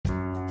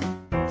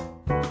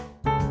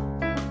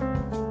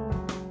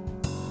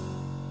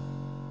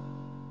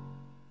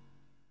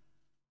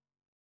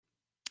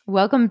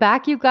Welcome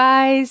back, you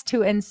guys,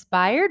 to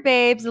Inspired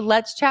Babes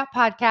Let's Chat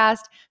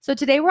podcast. So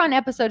today we're on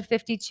episode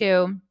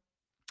 52,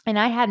 and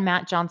I had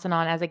Matt Johnson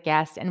on as a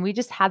guest, and we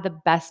just had the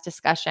best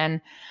discussion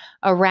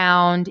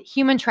around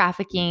human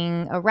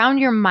trafficking, around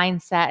your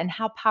mindset, and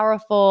how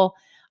powerful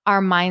our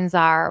minds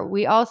are.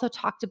 We also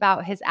talked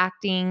about his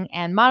acting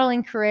and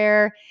modeling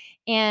career,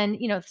 and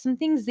some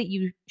things that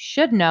you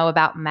should know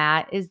about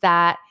Matt is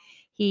that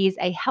he's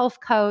a health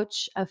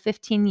coach of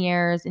 15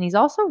 years, and he's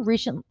also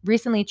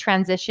recently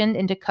transitioned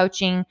into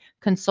coaching,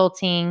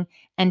 consulting,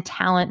 and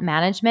talent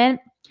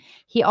management.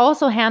 He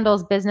also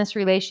handles business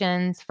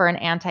relations for an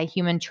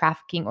anti-human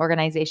trafficking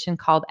organization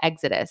called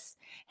Exodus,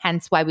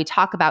 hence why we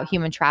talk about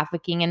human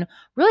trafficking and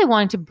really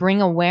wanting to bring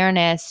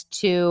awareness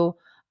to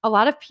a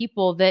lot of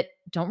people that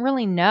don't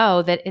really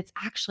know that it's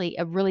actually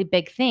a really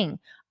big thing.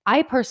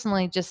 I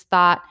personally just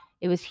thought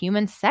it was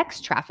human sex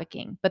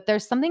trafficking, but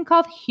there's something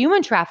called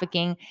human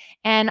trafficking.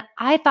 And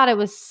I thought it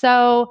was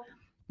so,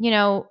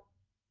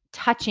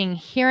 touching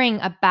hearing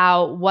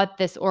about what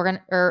this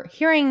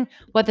organization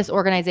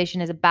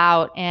is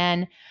about,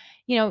 and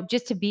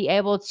just to be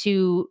able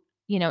to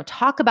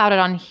talk about it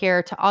on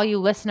here to all you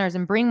listeners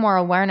and bring more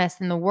awareness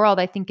in the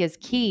world, I think is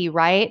key,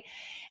 right?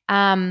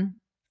 And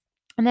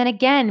then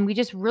again, we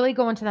just really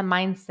go into the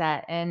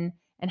mindset and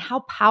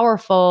how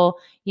powerful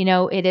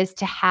it is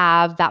to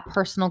have that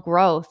personal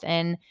growth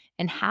and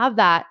have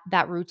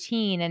that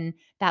routine and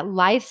that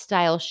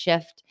lifestyle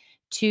shift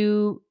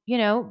to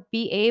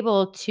be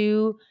able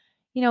to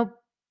you know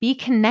be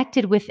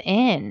connected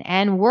within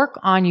and work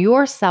on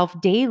yourself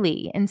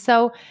daily. And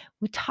so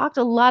we talked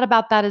a lot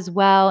about that as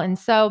well. And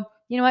so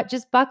you know what,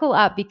 just buckle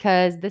up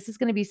because this is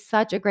going to be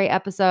such a great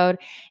episode.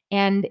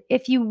 And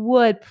if you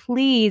would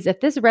please, if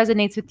this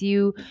resonates with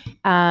you,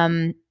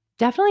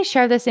 definitely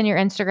share this in your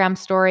Instagram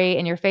story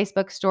and your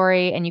Facebook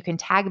story, and you can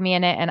tag me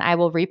in it and I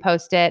will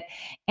repost it.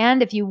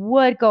 And if you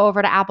would go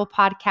over to Apple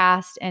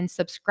Podcast and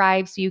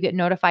subscribe so you get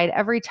notified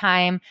every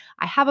time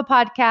I have a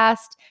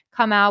podcast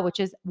come out, which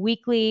is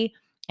weekly,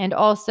 and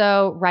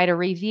also write a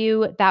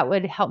review. That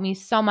would help me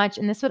so much.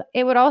 And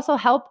it would also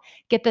help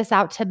get this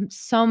out to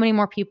so many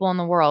more people in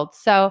the world.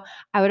 So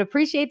I would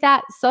appreciate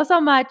that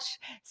so much.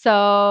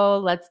 So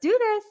let's do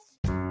this.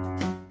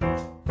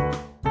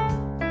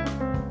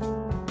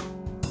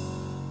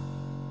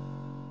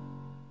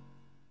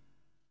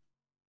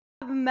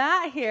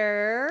 Matt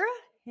here.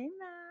 Hey,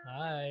 Matt.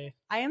 Hi.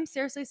 I am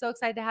seriously so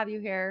excited to have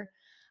you here.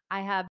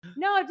 I've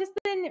just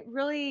been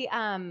really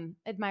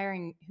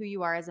admiring who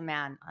you are as a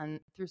man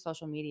through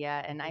social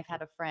media. And I've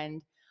had a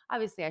friend,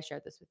 obviously I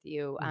shared this with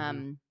you,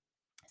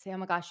 say, oh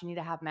my gosh, you need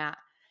to have Matt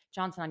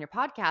Johnson on your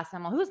podcast. And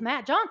I'm like, who's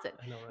Matt Johnson?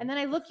 I know, right? And then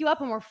I look you up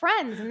and we're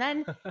friends. And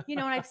then, and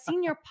I've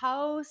seen your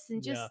posts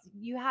and just,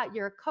 Yeah.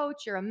 you're a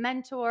coach, you're a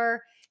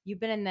mentor. You've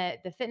been in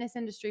the fitness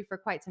industry for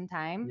quite some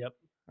time. Yep.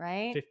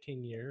 Right?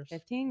 15 years.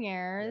 15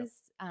 years.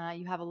 Yep.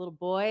 You have a little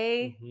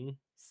boy.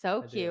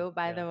 So cute,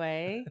 by the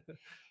way.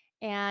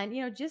 And,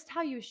 just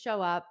how you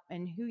show up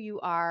and who you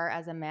are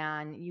as a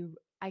man,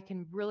 I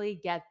can really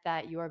get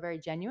that you are very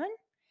genuine.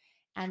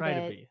 And try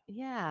that, to be.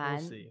 yeah.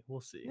 We'll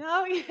see.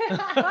 No, yeah,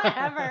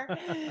 whatever.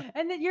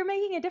 And that you're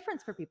making a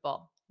difference for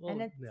people. Well,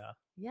 and it's,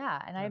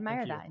 yeah. And I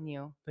admire that in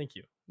you. Thank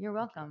you. You're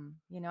welcome.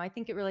 I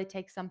think it really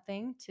takes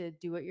something to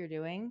do what you're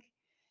doing,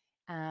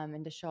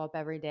 and to show up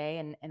every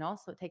day. And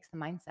also it takes the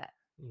mindset.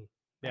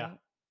 Yeah. Right?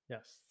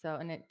 Yes. So,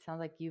 and it sounds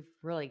like you've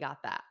really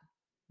got that.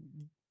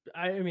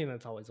 I mean,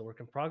 that's always a work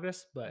in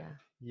progress, but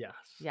yes.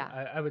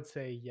 Yeah. I would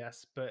say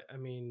yes, but I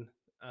mean,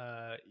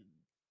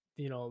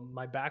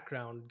 my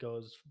background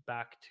goes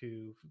back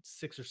to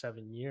 6 or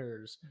 7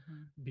 years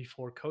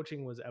before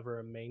coaching was ever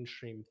a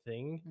mainstream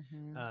thing.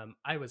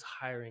 I was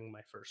hiring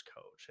my first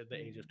coach at the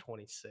age of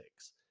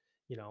 26,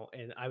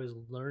 and I was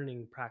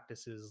learning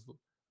practices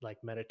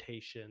like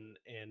meditation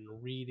and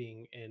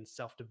reading and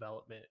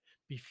self-development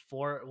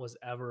before it was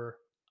ever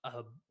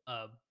a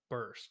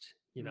burst.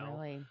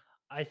 Really?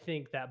 I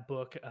think that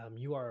book,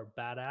 You Are a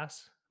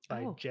Badass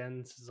by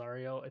Jen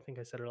Cesario, I think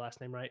I said her last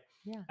name right.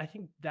 Yeah. I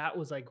think that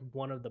was like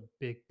one of the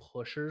big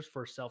pushers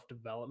for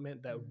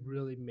self-development that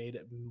really made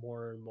it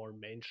more and more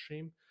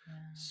mainstream. Yeah.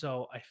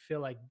 So I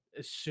feel like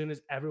as soon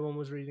as everyone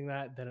was reading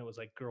that, then it was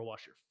like Girl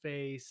Wash Your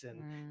Face.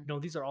 And,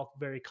 these are all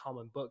very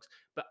common books.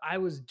 But I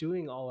was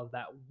doing all of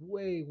that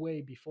way,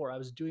 way before. I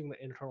was doing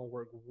the internal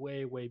work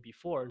way, way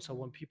before. And so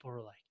when people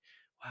were like,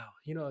 wow,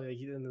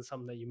 and then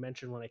something that you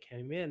mentioned when I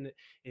came in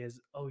is,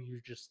 oh,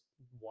 you're just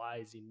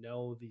wise,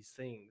 these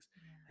things.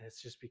 And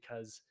it's just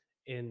because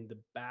in the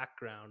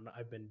background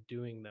I've been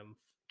doing them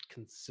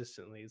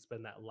consistently. It's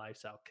been that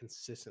lifestyle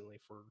consistently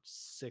for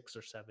 6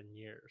 or 7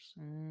 years.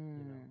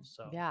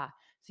 So yeah.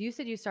 So you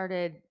said you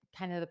started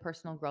kind of the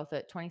personal growth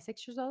at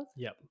 26 years old?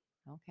 Yep.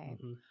 Okay.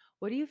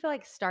 What do you feel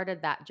like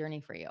started that journey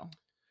for you?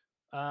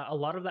 A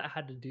lot of that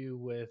had to do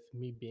with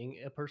me being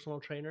a personal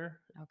trainer.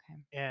 Okay.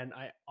 And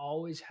I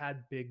always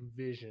had big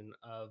vision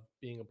of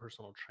being a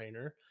personal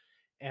trainer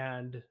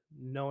and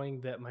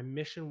knowing that my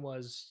mission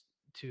was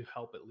to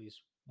help at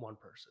least one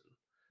person.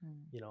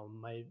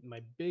 Mm.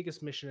 My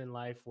biggest mission in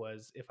life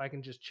was, if I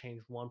can just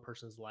change one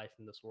person's life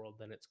in this world,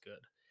 then it's good.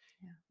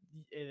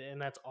 Yeah.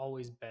 And that's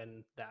always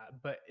been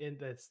that. But in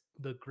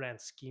the grand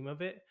scheme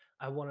of it,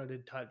 I wanted to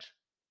touch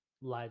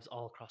lives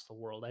all across the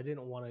world. I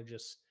didn't want to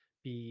just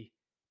be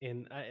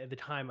at the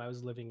time I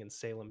was living in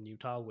Salem,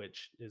 Utah,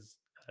 which is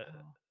Oh.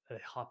 a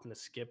hop and a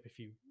skip if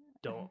you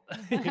don't,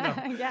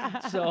 Yeah.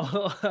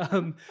 So,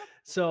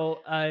 so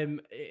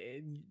I'm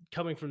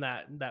coming from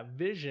that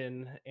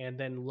vision, and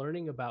then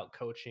learning about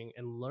coaching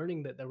and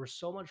learning that there was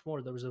so much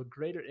more. There was a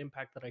greater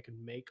impact that I could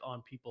make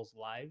on people's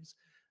lives.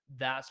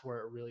 That's where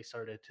it really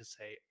started to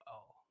say,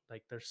 oh,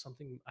 like there's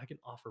something I can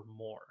offer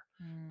more.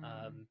 Mm.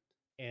 Um,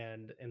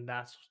 and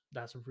that's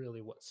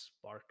really what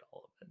sparked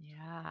all of it.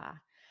 Yeah.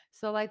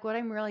 So like what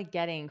I'm really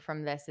getting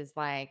from this is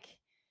like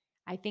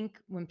I think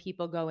when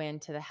people go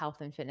into the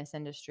health and fitness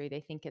industry,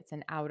 they think it's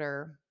an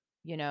outer,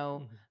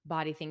 Mhm,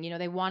 body thing.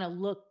 They want to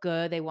look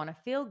good, they want to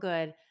feel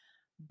good,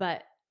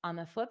 but on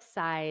the flip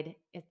side,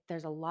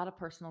 there's a lot of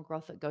personal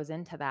growth that goes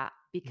into that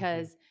mhm,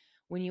 because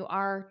when you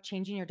are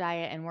changing your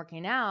diet and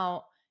working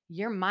out,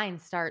 your mind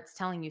starts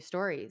telling you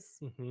stories,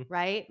 mhm.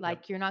 right? Yep.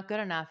 Like you're not good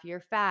enough, you're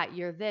fat,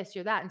 you're this,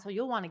 you're that. And so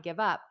you'll want to give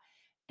up.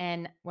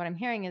 And what I'm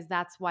hearing is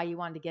that's why you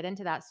wanted to get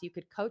into that. So you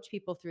could coach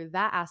people through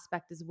that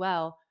aspect as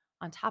well,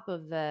 on top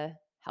of the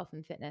health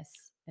and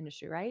fitness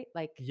industry, right?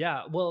 Like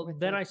Yeah, well, with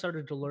then the, I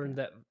started to learn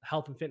okay. that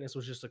health and fitness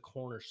was just a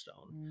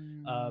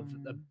cornerstone of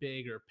a Mm,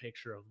 bigger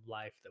picture of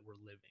life that we're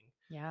living.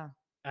 yeah.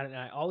 And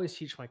I always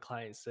teach my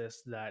clients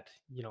this, that,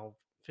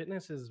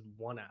 fitness is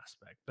one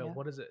aspect, but Yeah.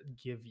 what does it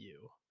give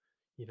you?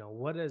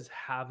 What does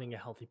having a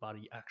healthy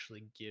body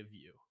actually give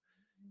you?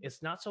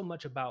 It's not so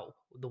much about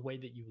the way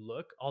that you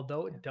look,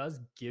 although Yeah. it does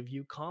give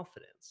you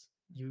confidence.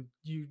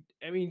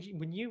 I mean,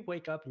 when you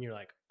wake up and you're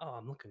like, "Oh,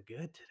 I'm looking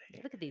good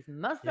today." Look at these Yeah,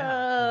 I'm like, I'm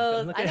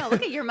muscles. I looking know.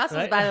 Look at your muscles,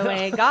 right. by the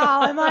way.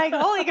 God, I'm like,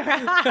 holy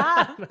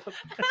crap.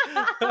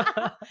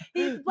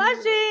 He's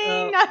blushing.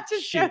 Oh, Not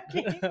just shoot.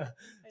 joking. I'm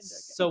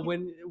So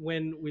joking.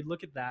 when we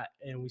look at that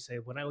and we say,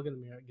 when I look in the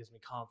mirror, it gives me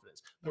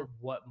confidence. Yeah. But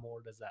what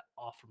more does that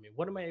offer me?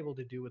 What am I able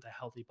to do with a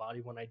healthy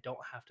body when I don't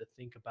have to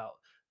think about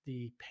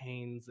the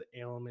pains, the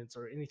ailments,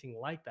 or anything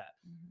like that?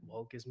 Mhm.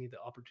 Well, it gives me the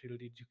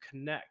opportunity to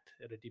connect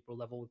at a deeper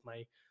level with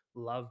my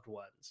loved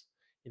ones.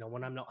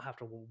 When I'm not have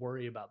to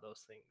worry about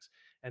those things.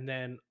 And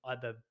then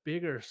at the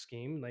bigger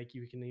scheme, like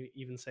you can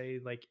even say,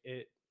 like,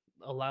 it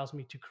allows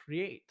me to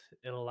create.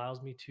 It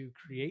allows me to Mhm.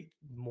 create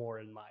more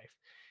in life.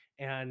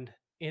 And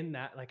in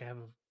that, like, I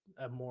have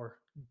a more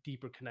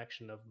deeper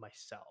connection of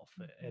myself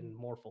Mhm. and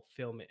more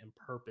fulfillment and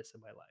purpose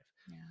in my life.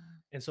 Yeah.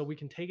 And so we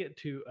can take it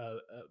to a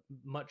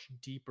much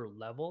deeper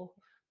level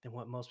than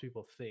what most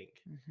people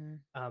think.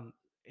 Mhm. Um,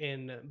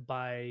 and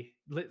by,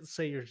 let's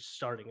say you're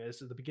starting,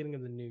 this is the beginning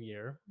of the new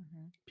year,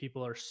 Mhm.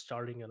 people are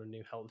starting on a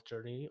new health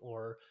journey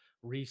or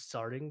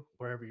restarting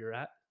wherever you're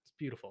at. It's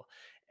beautiful.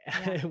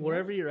 Yeah. Yeah.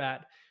 Wherever you're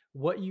at,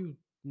 what you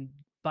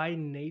by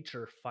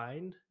nature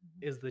find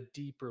Mhm. is the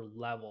deeper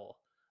level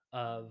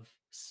of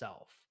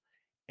self.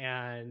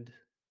 And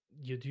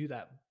you do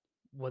that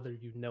whether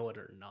you know it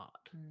or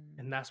not. Mm.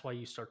 And that's why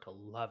you start to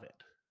love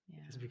it,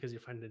 is Yeah. because you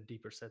find a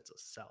deeper sense of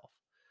self.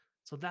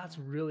 So that's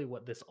Yeah. really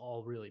what this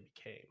all really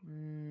became.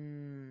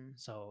 Mm.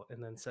 So,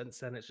 and then since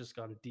then, it's just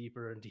gone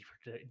deeper and deeper.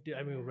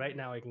 I mean, right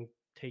Yeah. now, I can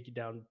take you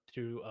down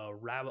to a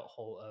rabbit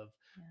hole of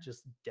Yeah.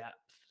 just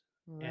depth,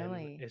 and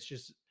Really?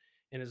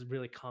 it's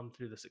really come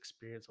through this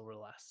experience over the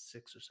last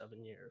 6 or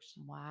 7 years.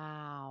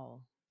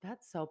 Wow.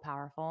 That's so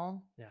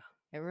powerful. Yeah,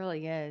 It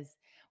really is.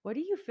 What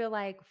do you feel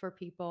like for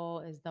people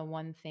is the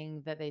one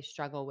thing that they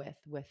struggle with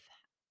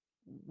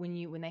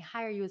when they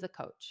hire you as a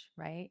coach,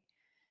 right?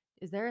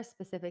 Is there a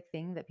specific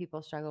thing that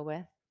people struggle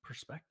with?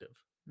 perspective,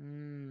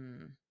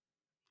 Mm,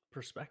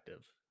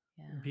 perspective,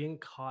 yeah. being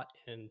caught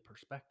in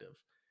perspective.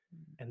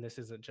 Mm, And this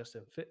isn't just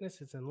in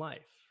fitness, it's in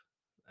life.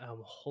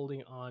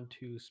 Holding on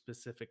to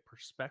specific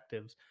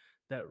perspectives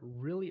that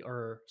really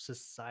are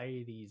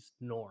society's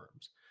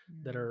norms,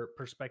 that mm, are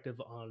perspective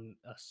on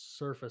a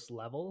surface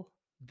level,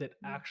 that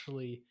mm,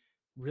 actually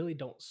really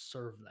don't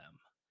serve them.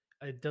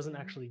 It doesn't yeah.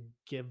 actually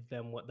give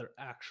them what they're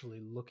actually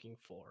looking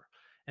for.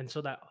 And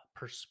so that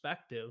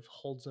perspective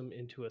holds them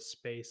into a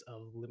space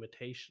of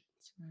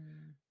limitations.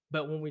 Mm,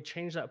 But when we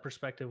change that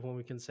perspective, when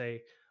we can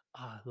say,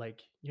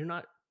 like, you're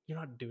not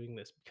doing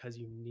this because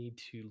you need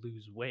to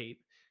lose weight.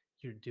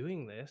 You're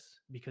doing this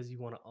because you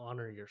want to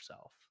honor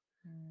yourself.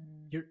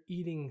 mm, You're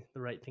eating the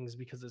right things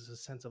because it's a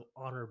sense of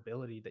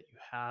honorability that you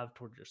have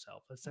toward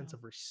yourself, a sense yeah.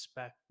 of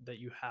respect that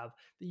you have,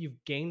 that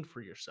you've gained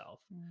for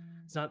yourself.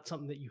 Mm, It's not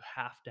something that you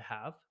have to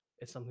have,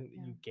 it's something that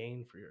yeah. you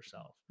gain for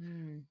yourself.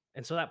 Mm,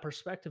 And so that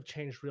perspective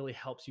change really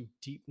helps you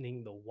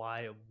deepening the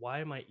why of, why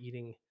am I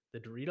eating the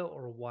Dorito,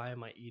 or why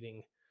am I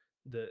eating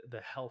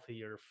the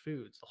healthier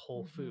foods, the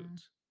whole mm-hmm.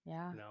 foods,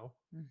 Yeah. you know?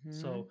 Mm-hmm.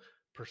 So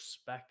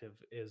perspective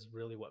is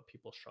really what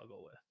people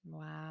struggle with.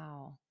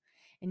 Wow.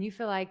 And you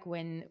feel like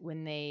when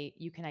they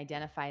you can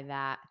identify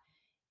that,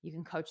 you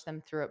can coach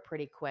them through it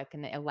pretty quick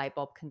and a light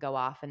bulb can go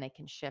off and they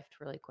can shift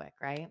really quick,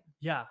 right?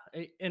 Yeah,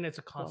 and it's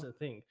a Cool. constant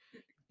thing.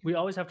 We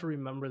always have to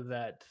remember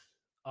that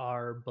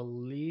our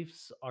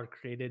beliefs are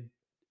created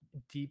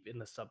deep in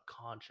the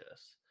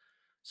subconscious.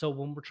 So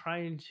when we're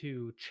trying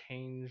to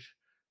change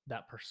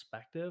that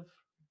perspective,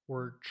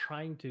 we're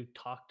trying to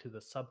talk to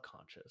the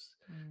subconscious,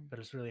 Mm, but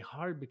it's really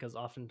hard because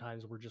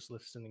oftentimes we're just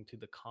listening to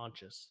the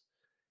conscious.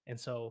 And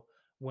so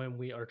when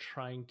we are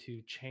trying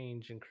to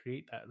change and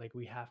create that, like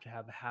we have to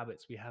have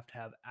habits, we have to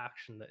have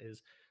action that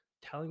is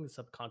telling the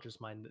subconscious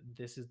mind that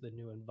this is the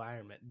new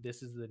environment,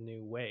 this is the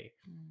new way.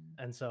 mm.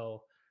 And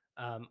so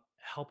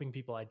helping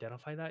people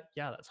identify that,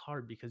 yeah, that's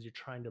hard because you're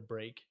trying to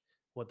break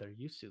what they're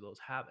used to, those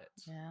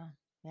habits. Yeah.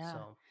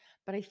 Yeah. So,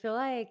 But I feel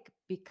like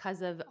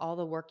because of all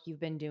the work you've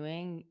been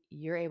doing,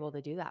 you're able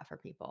to do that for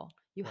people.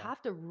 You yeah.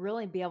 have to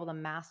really be able to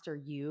master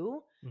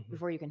you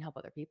Mhm. before you can help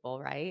other people,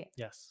 right?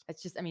 Yes.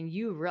 It's just, I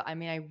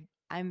mean,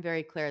 I'm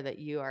very clear that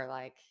you are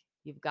like,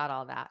 you've got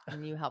all that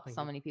and you help Thank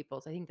so you. many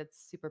people. So I think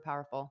that's super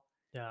powerful.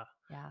 Yeah.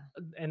 Yeah.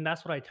 And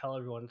that's what I tell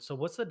everyone. So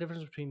what's the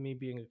difference between me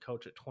being a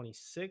coach at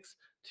 26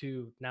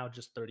 to now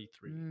just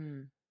 33?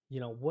 Mm,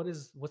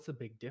 What's the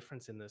big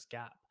difference in this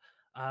gap?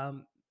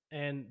 Um,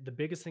 and the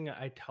biggest thing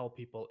I tell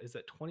people is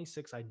that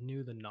 26, I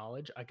knew the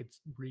knowledge. I could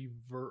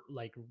revert,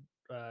 like,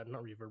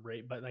 not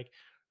reverberate, but like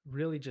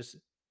really just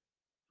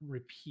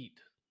repeat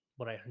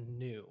what I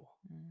knew,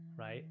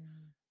 right?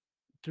 mm,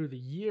 Through the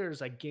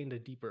years, I gained a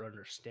deeper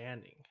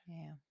understanding.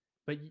 yeah.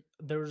 But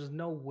there was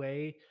no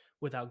way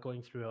without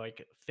going through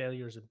like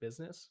failures in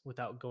business,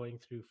 without going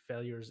through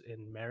failures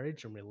in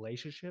marriage and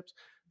relationships,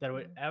 that I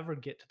would Mm, ever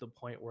get to the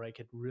point where I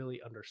could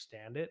really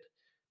understand it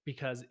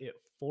because it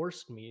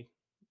forced me,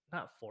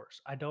 not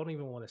forced, I don't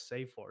even want to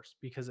say forced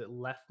because it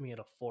left me at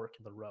a fork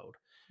in the road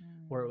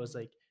where it was mm,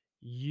 like,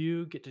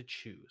 you get to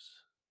choose,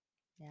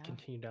 yeah.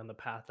 continue down the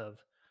path of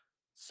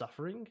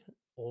suffering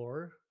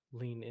or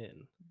lean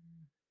in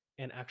Mm,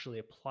 and actually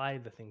apply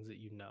the things that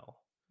you know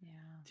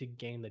yeah. to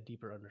gain the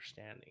deeper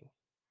understanding.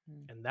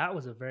 Mm, And that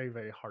was a very,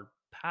 very hard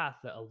path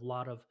that a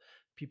lot of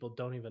people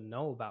don't even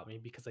know about me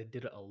because I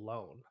did it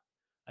alone.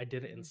 I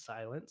did it in mm,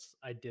 silence.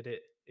 I did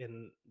it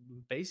in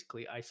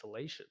basically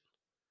isolation.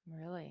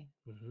 really?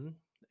 Mhm.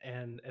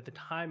 And at the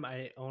time,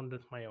 I owned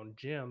my own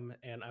gym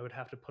and I would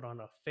have to put on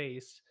a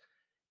face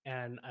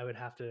and I would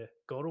have to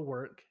go to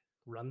work,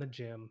 run the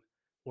gym,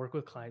 work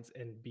with clients,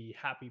 and be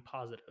happy,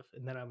 positive.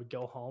 And then I would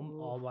go home Ooh.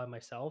 all by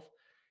myself,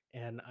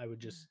 and I would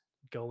Mm, just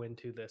go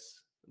into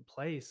this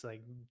place.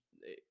 Like,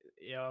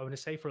 I would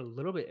say for a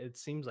little bit, it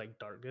seems like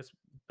darkness,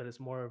 but it's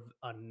more of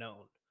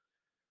unknown,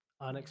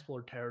 yeah.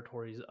 unexplored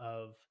territories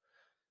of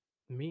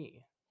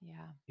me,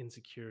 Yeah.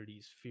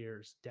 insecurities,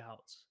 fears,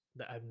 doubts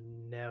that I've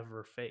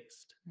never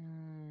faced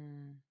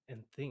Mm,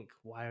 and think,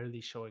 why are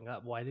these showing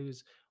up? Why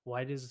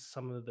does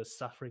some of the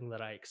suffering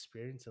that I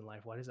experience in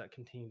life, why does that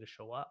continue to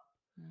show up?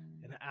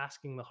 And mm,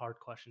 asking the hard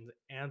questions,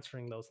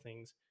 answering those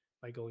things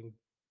by going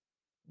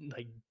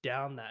like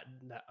down that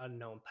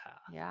unknown path,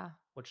 yeah.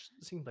 which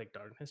seems like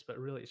darkness, but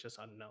really it's just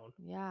unknown.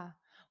 Yeah.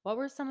 What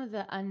were some of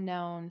the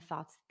unknown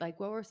thoughts? Like,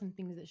 what were some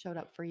things that showed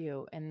up for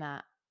you in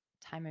that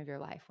time of your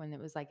life when it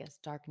was, I guess,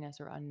 darkness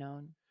or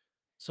unknown?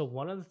 So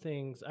one of the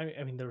things,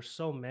 I mean, there were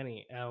so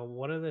many.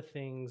 One of the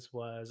things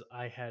was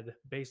I had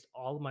based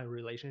all of my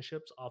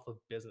relationships off of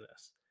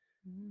business.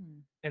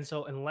 Mm, And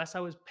so unless I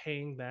was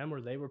paying them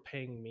or they were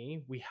paying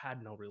me, we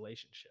had no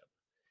relationship.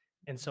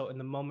 And so in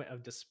the moment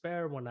of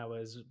despair, when I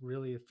was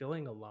really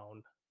feeling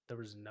alone, there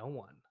was no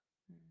one.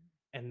 mm,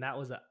 And that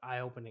was an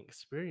eye-opening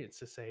experience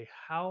to say,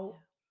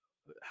 yeah.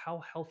 how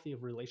healthy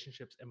of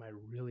relationships am I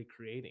really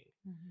creating?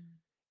 Mhm.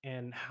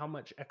 And how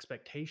much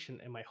expectation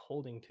am I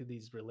holding to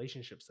these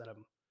relationships that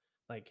I'm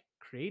like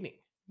creating?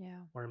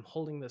 Yeah. Where I'm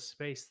holding this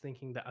space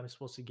thinking that I'm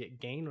supposed to get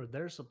gain or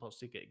they're supposed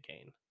to get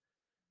gain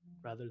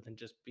rather than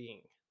just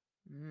being,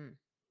 Mm.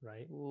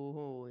 right?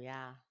 Ooh,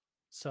 yeah.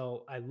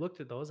 So I looked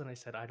at those and I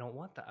said, I don't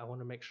want that. I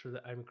want to make sure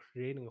that I'm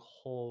creating a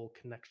whole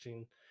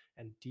connection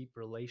and deep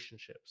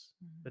relationships.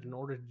 But in Mhm,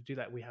 order to do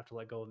that, we have to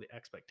let go of the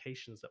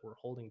expectations that we're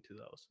holding to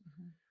those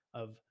mhm.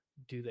 of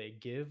do they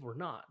give or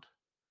not?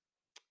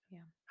 Yeah.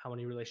 How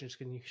many relationships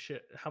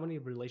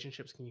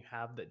can you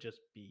have that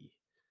just be,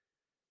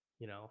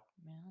 you know,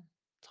 Yeah.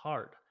 it's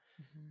hard.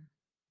 Mhm,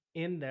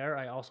 In there,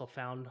 I also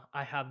found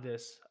I have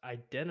this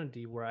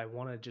identity where I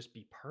want to just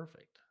be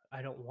perfect.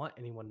 I don't want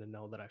anyone to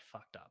know that I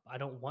fucked up. I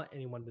don't want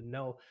anyone to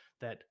know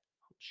that,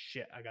 "Oh,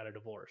 shit, I got a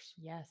divorce.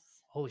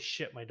 yes. Holy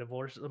shit, my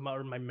divorce or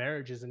my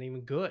marriage isn't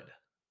even good."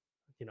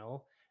 You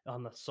know,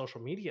 on the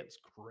social media, it's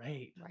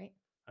great. Right?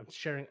 I'm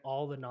sharing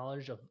all the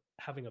knowledge of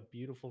having a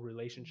beautiful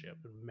relationship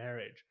Mhm, and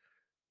marriage,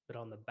 but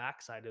on the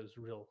backside, it was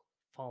real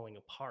falling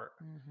apart,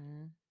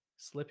 mhm.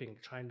 slipping,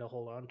 trying to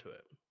hold on to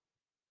it.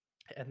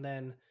 And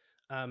then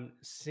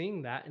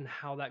seeing that and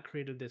how that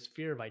created this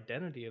fear of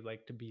identity of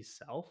like to be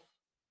self,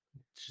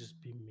 to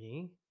just be Mm,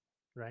 me,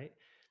 right?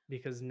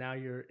 Because now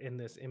you're in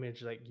this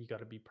image like you got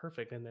to be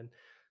perfect, and then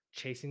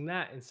chasing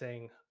that and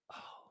saying,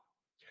 oh,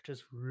 you're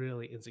just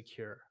really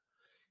insecure.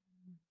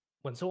 mm,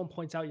 When someone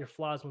points out your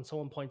flaws, when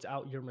someone points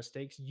out your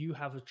mistakes, you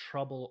have a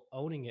trouble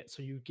owning it.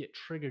 So you get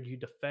triggered, you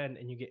defend,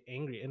 and you get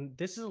angry. And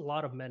this is a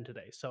lot of men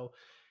today. So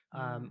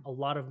mm, a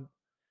lot of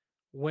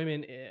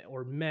women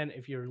or men,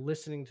 if you're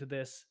listening to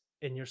this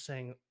and you're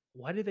saying,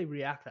 why do they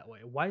react that way?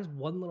 Why is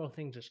one little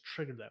thing just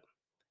triggered them?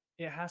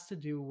 It has to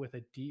do with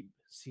a deep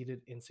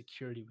seated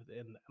insecurity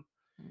within them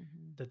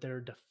Mhm. that they're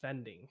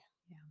defending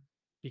Yeah.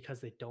 because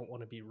they don't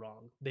want to be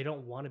wrong. They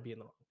don't want to be in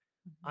the wrong.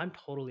 Mhm. I'm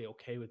totally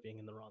okay with being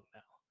in the wrong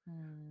now.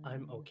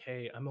 I'm Mm.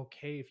 okay. I'm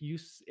okay if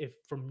if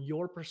from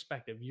your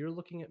perspective you're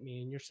looking at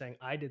me and you're saying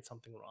I did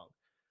something wrong.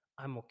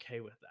 I'm okay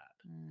with that.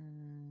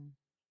 Mm.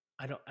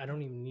 I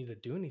don't even need to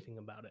do anything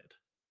about it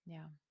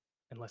Yeah.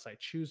 unless I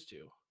choose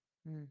to.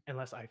 Mm.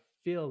 Unless I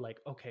feel like,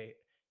 okay,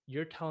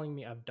 you're telling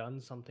me I've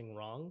done something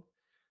wrong.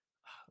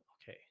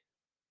 Okay,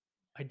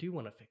 I do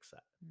want to fix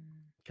that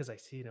Mm. because I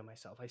see it in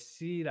myself. I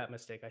see that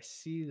mistake. I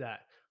see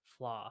that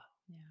flaw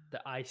Yeah.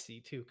 that I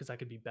see too because I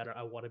could be better.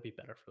 I want to be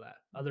better for that.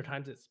 Other Mhm.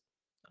 times it's,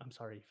 I'm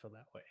sorry you feel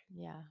that way.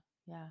 Yeah.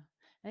 Yeah.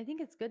 And I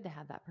think it's good to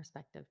have that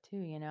perspective too,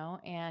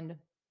 and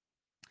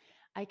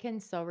I can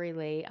so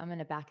relate. I'm going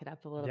to back it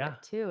up a little Yeah.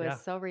 bit too, is Yeah.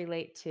 so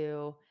relate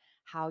to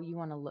how you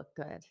want to look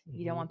good.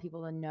 You don't Hmm. want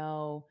people to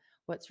know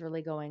what's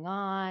really going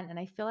on. And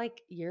I feel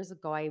like years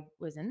ago, I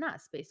was in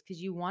that space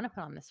because you want to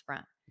put on this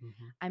front.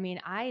 Hmm. I mean,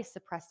 I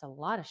suppressed a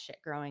lot of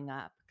shit growing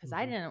up because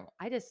Hmm.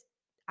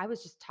 I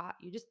was just taught,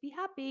 you just be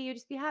happy, you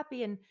just be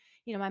happy. And,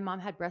 my mom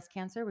had breast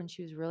cancer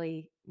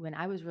when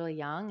I was really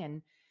young.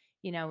 And,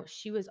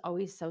 she was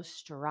always so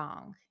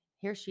strong.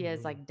 Here she is,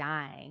 Hmm. like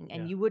dying,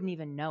 and Yeah. you wouldn't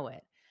even know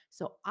it.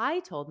 So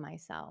I told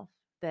myself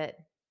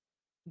that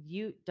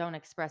you don't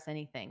express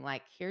anything.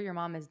 Like, here, your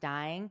mom is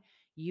dying.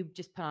 You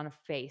just put on a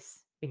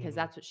face because Hmm.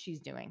 that's what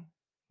she's doing.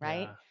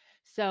 Right. Yeah.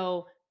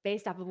 So,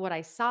 based off of what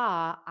I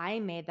saw, I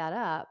made that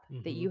up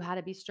that Hmm. you had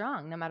to be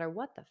strong no matter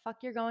what the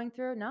fuck you're going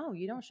through. No,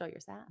 you don't show you're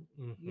sad.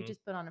 You Hmm.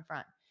 just put on a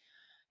front.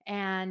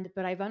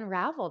 But I've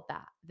unraveled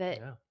that,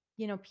 Yeah.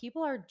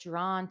 people are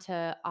drawn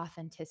to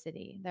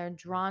authenticity. They're Mhm.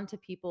 drawn to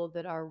people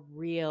that are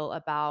real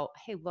about,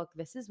 hey, look,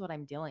 this is what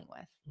I'm dealing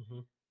with. Mhm.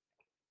 And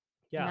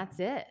Yeah. that's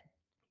it,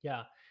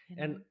 Yeah. you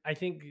And know? I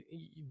think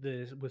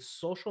the with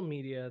social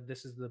media,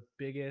 this is the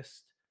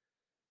biggest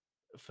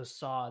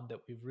facade that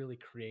we've really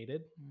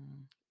created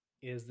Mm,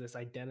 is this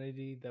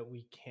identity that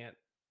we can't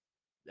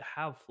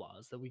have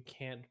flaws, that we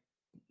can't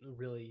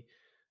really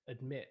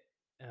admit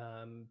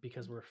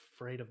because we're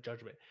afraid of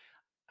judgment.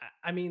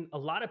 I mean, a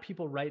lot of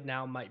people right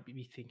now might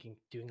be thinking,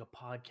 doing a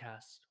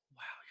podcast,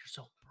 wow, you're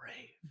so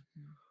brave.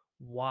 mhm,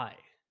 Why?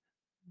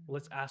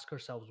 Let's mhm, ask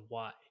ourselves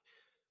why.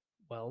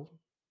 Well,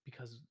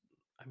 because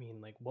I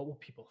mean, like, what will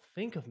people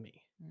think of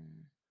me?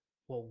 mm.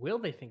 Well, will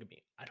they think of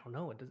me? I don't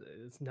know.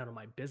 It's none of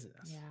my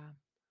business. Yeah.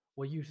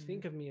 What you Mhm,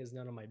 think of me is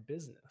none of my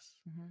business.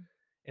 mhm.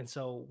 And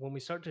so when we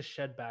start to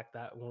shed back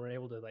that, when we're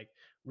able to like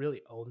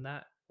really own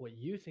that, what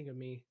you think of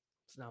me,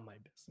 it's not my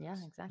Yeah,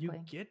 business. You exactly.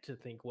 get to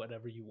think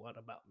whatever you want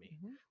about me.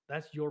 Mhm,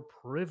 That's your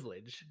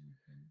privilege,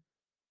 mhm.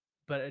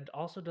 but it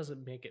also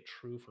doesn't make it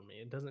true for me.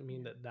 It doesn't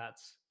mean Yeah. that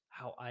that's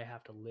how I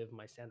have to live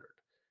my standard.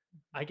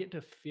 I Mhm, get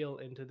to feel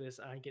into this.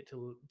 I get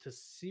to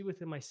see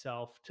within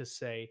myself to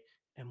say,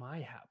 am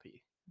I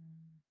happy?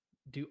 mm.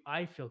 Do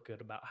I feel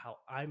good about how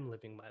I'm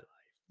living my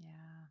life?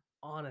 Yeah.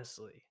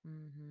 Honestly.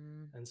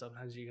 Mhm. And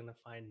sometimes you're going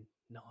to find,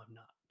 no, I'm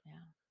not. Yeah.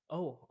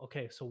 Oh,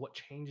 okay. So what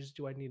changes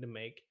do I need to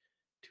make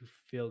to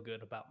feel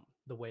good about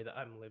the way that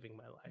I'm living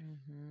my life?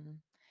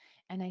 Mhm.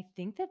 And I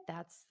think that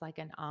that's like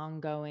an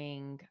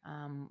ongoing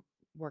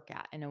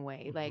workout in a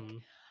way. Like, Hmm.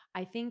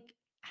 I think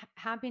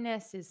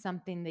happiness is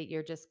something that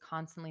you're just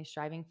constantly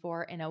striving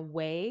for in a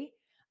way.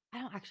 I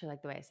don't actually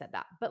like the way I said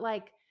that, but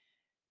like,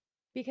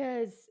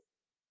 because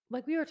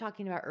like we were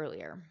talking about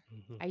earlier,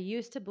 Hmm. I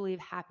used to believe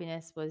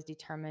happiness was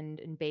determined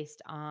and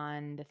based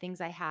on the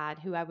things I had,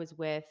 who I was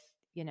with,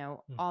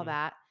 all Hmm.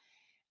 that.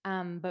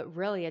 But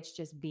really it's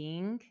just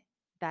being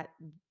that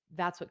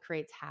that's what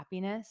creates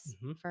happiness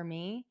Hmm. for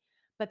me.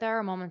 But there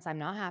are moments I'm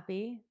not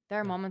happy. There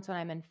are Yeah. moments when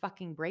I'm in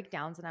fucking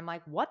breakdowns and I'm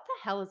like, what the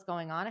hell is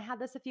going on? I had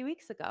this a few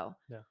weeks ago.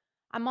 Yeah.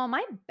 I'm all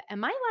my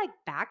am I like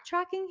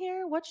backtracking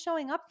here? What's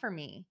showing up for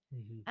me?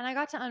 Hmm. And I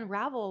got to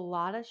unravel a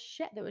lot of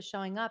shit that was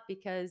showing up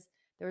because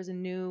there was a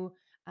new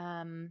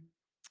um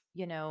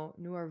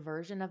newer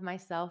version of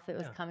myself that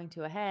was Yeah. coming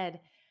to a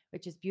head,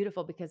 which is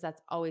beautiful because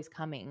that's always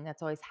coming.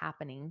 That's always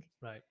happening.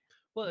 Right.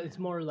 Well, You it's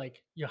know. more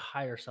like your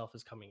higher self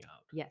is coming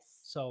out. Yes.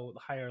 So the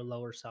higher,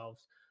 lower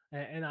selves,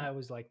 and I Yep.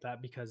 always like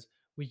that because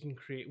we can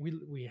create.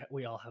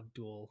 We all have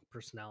dual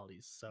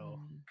personalities. So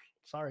Mm.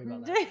 sorry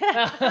about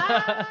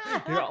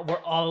that.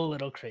 We're all a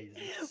little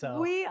crazy. So.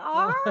 We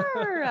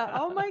are.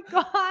 Oh my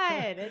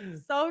God.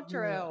 It's so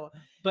true.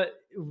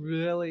 But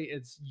really,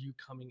 it's you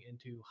coming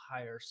into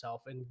higher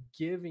self and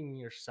giving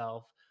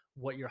yourself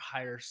what your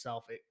higher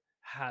self it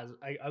has.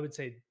 I would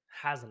say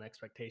has an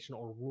expectation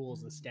or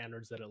rules and Mm,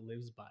 standards that it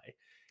lives by.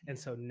 And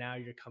yeah. so now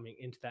you're coming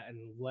into that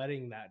and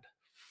letting that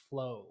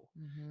flow,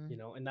 Hmm.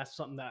 and that's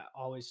something that I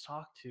always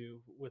talk to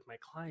with my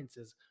clients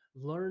is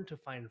learn to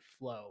find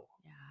flow,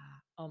 Yeah.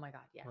 Oh my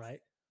God. Yes.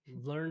 right?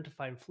 Learn to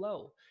find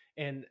flow.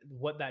 And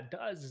what that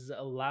does is it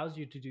allows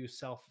you to do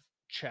self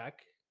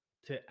check,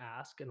 to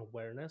ask and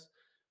awareness,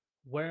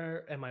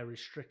 where am I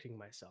restricting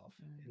myself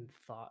in Mm,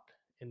 thought,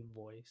 in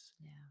voice,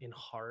 Yeah. in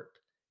heart,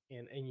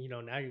 and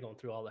now you're going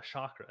through all the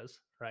chakras,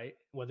 right?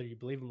 Whether you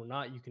believe them or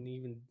not,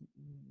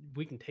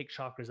 we can take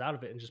chakras out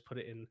of it and just put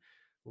it in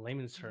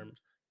layman's Mm.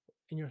 terms.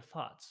 In your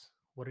thoughts,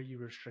 what are you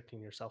restricting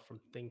yourself from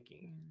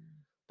thinking?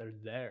 Mm. They're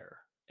there.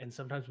 And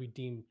sometimes we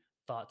deem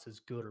thoughts as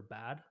good or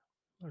bad.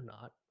 They're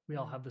not. We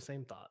all Mm. have the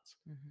same thoughts,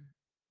 Mhm.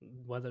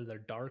 whether they're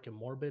dark and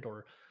morbid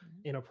or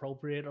Mm.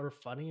 inappropriate or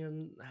funny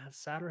and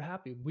sad or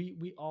happy.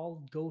 We all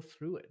go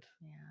through it,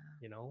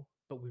 Yeah.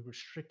 but we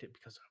restrict it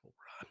because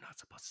I'm not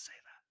supposed to say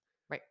that,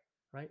 Right.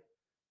 right?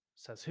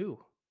 Says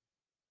who,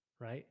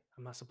 right?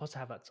 I'm not supposed to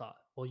have that thought.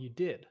 Well, you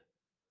did.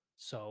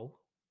 So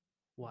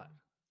what? Mm.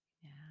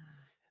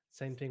 Yeah.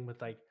 Same So thing with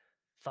true. like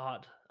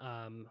thought,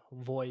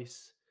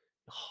 voice,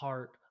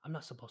 heart. I'm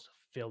not supposed to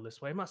feel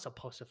this way. I'm not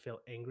supposed to feel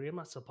angry. I'm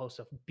not supposed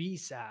to be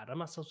sad. I'm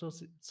not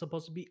Mm.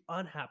 supposed to be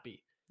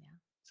unhappy. Yeah.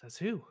 Says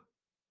who?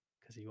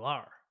 Because you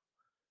are.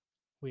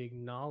 We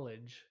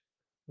acknowledge,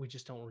 we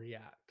just don't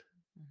react.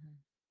 Mhm.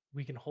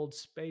 We can hold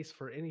space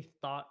for any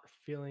thought,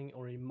 feeling,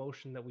 or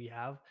emotion that we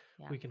have.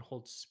 Yeah. We can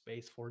hold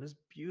space for it. It's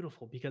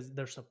beautiful because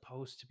they're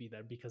supposed to be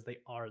there because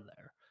they are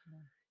there, Yeah.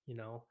 you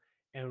know?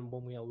 And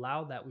when we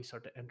allow that, we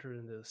start to enter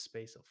into the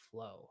space of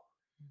flow.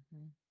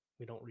 Mhm.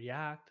 We don't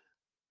react,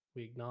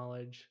 we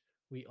acknowledge,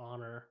 we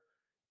honor,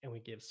 and we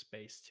give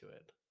space to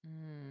it,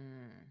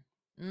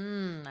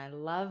 Mm. I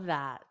love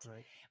that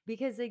right?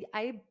 because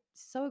I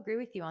so agree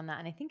with you on that.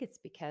 And I think it's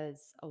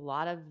because a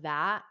lot of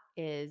that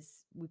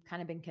is we've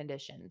kind of been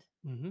conditioned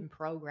Mhm. and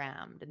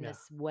programmed in Yeah.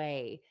 this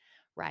way,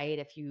 right?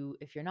 If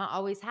you're not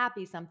always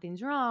happy,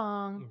 something's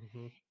wrong.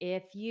 Mhm.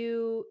 If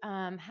you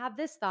have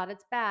this thought,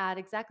 it's bad.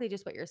 Exactly,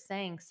 just what you're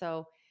saying.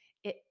 So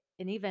it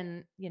and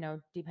even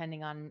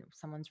depending on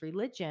someone's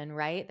religion,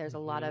 right? There's a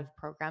lot Mhm. of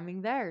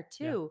programming there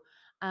Yeah. too.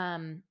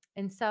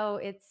 And so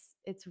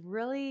it's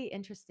really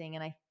interesting,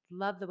 and I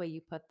love the way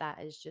you put that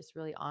as just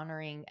really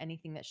honoring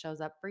anything that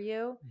shows up for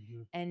you,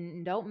 Mhm.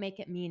 and don't make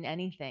it mean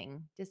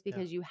anything. Just Yeah.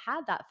 because you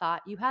had that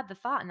thought, you had the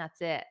thought, and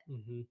that's it.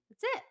 Mhm.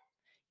 That's it.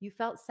 You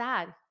felt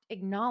sad.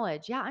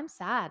 Acknowledge, yeah, I'm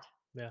sad.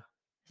 Yeah.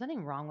 There's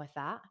nothing wrong with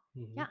that.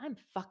 Mhm. Yeah, I'm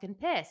fucking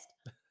pissed.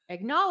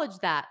 Acknowledge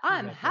that.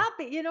 I'm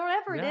Exactly. happy.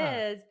 Whatever it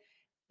Yeah. is,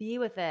 be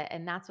with it.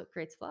 And that's what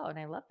creates flow. And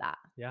I love that.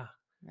 Yeah.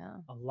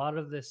 Yeah. A lot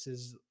of this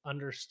is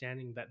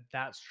understanding that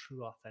that's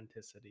true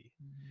authenticity.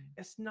 Mhm.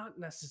 It's not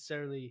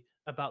necessarily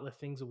about the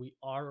things that we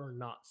are or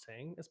not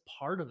saying. It's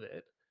part of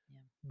it, Yeah.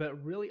 but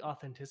really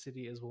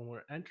authenticity is when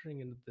we're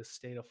entering into this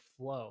state of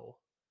flow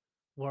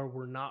where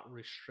we're not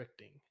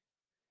restricting.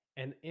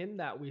 And in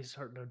that we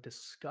start to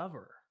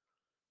discover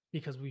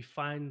because we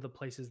find the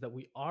places that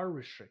we are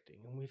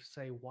restricting and we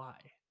say why.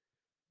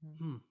 Mm.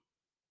 Hmm,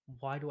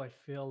 why do I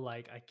feel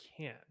like I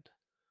can't?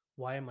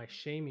 Why am I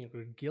shaming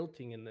or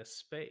guilting in this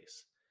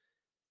space?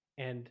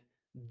 And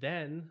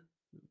then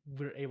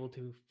we're able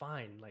to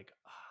find like,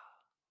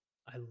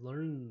 I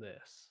learned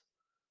this.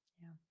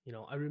 Yeah.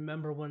 I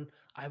remember when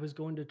I was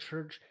going to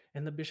church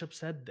and the bishop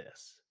said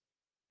this,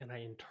 and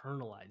I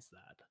internalized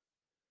that.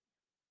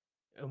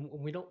 And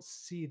when we don't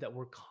see that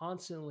we're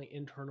constantly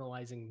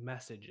internalizing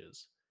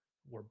messages,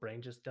 our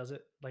brain just does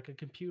it like a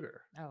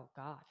computer, Oh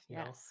God. you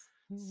know? Yes.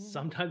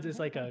 Sometimes it's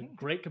like a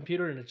great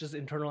computer and it's just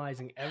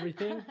internalizing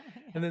everything.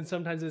 And then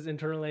sometimes it's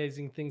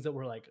internalizing things that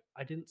we're like,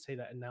 I didn't say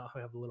that, and now I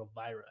have a little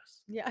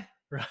virus, Yeah.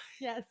 right?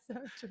 Yes. So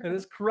And true.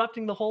 it's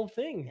corrupting the whole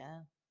thing.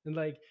 Yeah.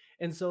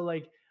 And so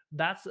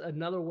that's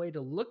another way to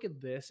look at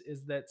this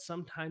is that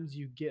sometimes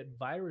you get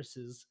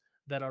viruses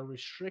that are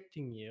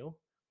restricting you,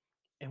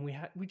 and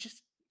we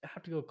just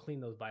have to go clean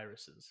those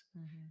viruses.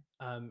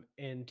 Mhm.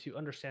 And to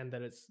understand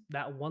that it's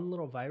that one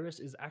little virus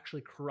is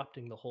actually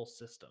corrupting the whole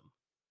system,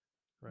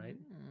 right?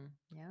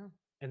 Yeah.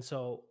 And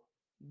so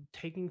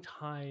taking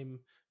time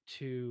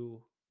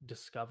to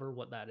discover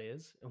what that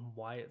is and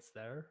why it's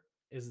there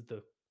is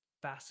the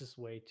fastest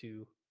way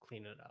to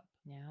clean it up.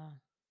 Yeah.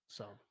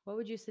 So What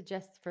would you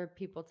suggest for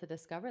people to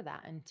discover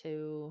that and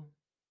to,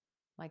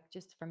 like,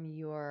 just from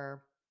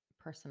your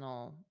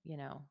personal,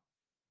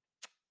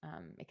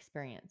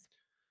 experience?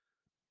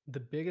 the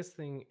biggest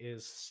thing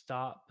is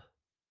stop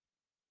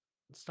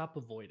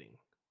avoiding,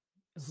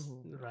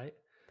 Ooh, right?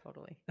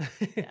 totally.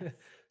 Yes.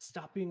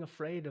 Stop being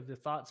afraid of the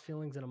thoughts,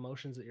 feelings, and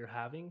emotions that you're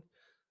having.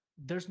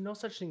 There's no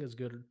such thing as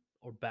good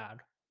or bad,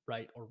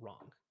 right or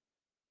wrong.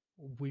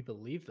 We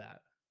believe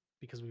that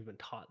because we've been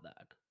taught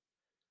that.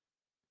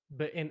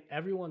 But in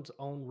everyone's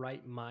own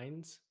right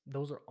minds,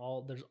 there's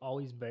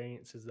always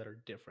variances that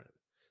are different.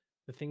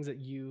 The things that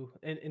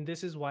and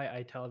this is why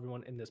I tell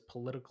everyone in this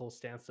political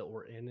stance that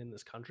we're in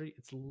this country,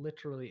 it's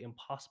literally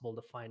impossible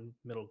to find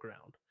middle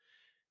ground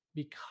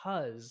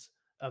because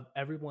of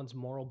everyone's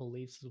moral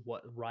beliefs of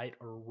what right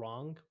or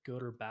wrong,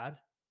 good or bad,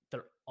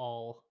 they're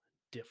all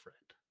different.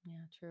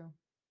 Yeah, true.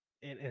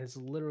 And it's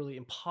literally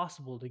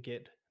impossible to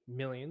get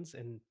millions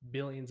and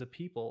billions of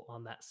people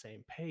on that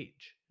same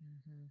page.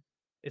 Mhm.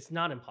 It's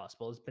not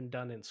impossible. It's been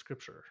done in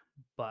scripture.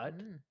 But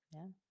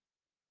Yeah.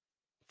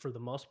 for the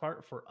most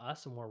part, for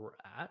us and where we're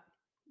at,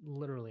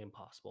 literally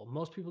impossible.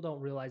 Most people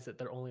don't realize that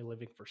they're only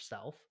living for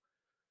self.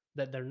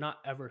 that they're not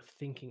ever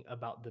thinking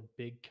about the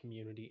big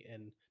community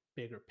and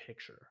bigger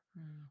picture.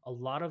 Mm, A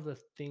lot of the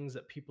things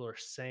that people are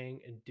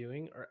saying and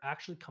doing are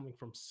actually coming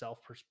from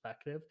self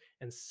perspective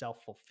and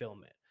self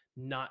fulfillment,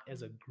 not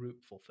as a mm,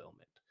 group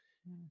fulfillment.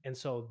 mm, And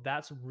so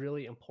that's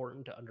really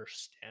important to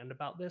understand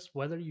about this.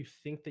 Whether you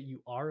think that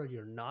you are or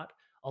you're not,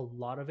 a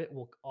lot of it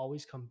will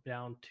always come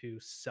down to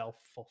self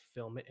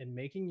fulfillment and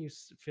making you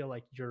feel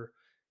like you're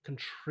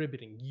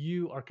contributing.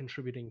 You are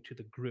contributing to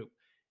the group,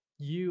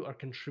 you are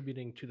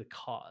contributing to the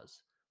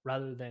cause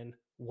rather than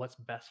what's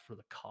best for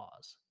the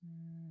cause.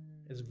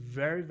 It's mm.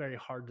 very, very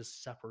hard to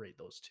separate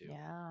those two,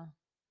 Yeah.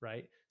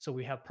 right? So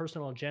we have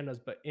personal agendas,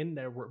 but in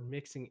there, we're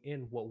mixing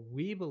in what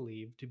we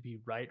believe to be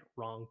right,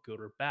 wrong, good,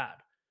 or bad.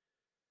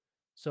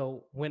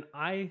 So when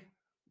I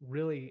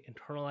really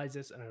internalized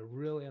this and I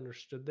really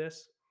understood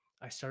this,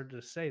 I started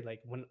to say, like,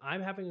 when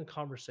I'm having a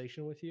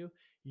conversation with you,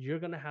 you're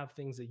going to have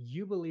things that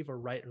you believe are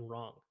right and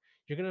wrong.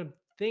 You're going to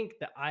think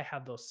that I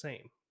have those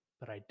same,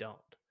 but I don't.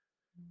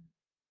 Mm.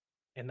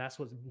 And that's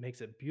what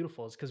makes it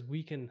beautiful is because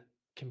we can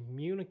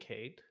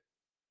communicate.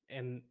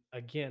 And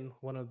again,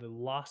 one of the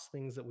lost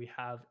things that we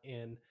have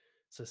in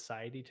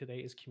society today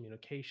is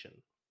communication,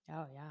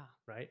 Oh, yeah.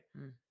 right?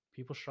 Mm,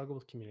 People struggle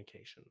with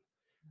communication.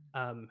 mm,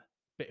 um,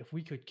 but if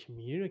we could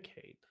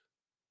communicate,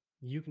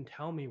 you can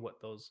tell me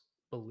what those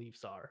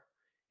beliefs are,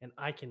 and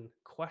I can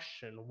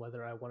question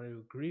whether I want to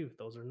agree with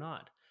those or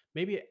not.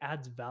 Maybe it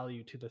adds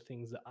value to the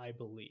things that I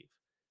believe,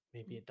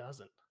 maybe mm, it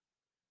doesn't,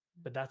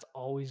 mm. but that's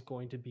always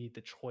going to be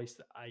the choice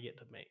that I get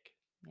to make.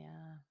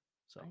 Yeah, I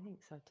So,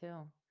 think so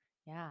too.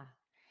 Yeah.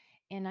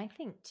 And I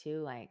think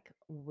too, like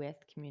with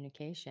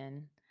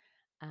communication,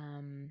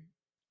 um,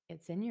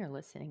 it's in your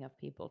listening of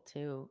people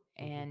too.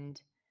 mhm,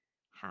 And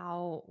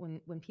how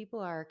when people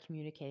are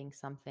communicating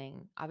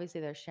something, obviously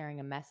they're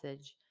sharing a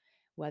message,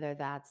 whether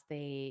that's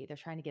they're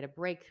trying to get a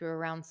breakthrough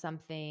around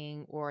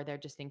something or they're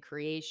just in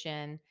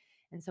creation.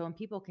 And so when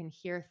people can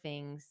hear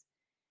things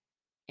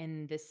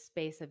in this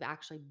space of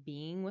actually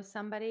being with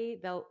somebody,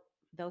 they'll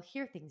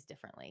hear things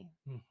differently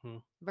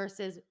mhm,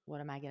 versus what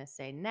am I going to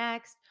say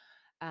next?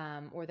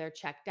 Or they're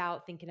checked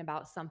out thinking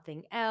about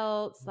something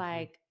else. mhm.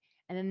 Like,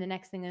 and then the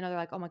next thing they know, they're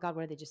like, oh my God,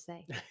 what did they just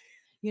say?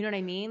 You know what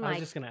I mean? I was Like,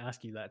 just gonna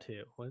ask you that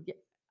too. What? yeah,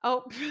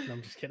 oh, No,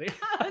 I'm just kidding.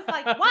 I was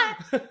like,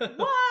 what?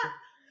 What?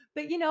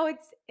 But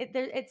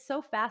it's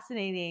so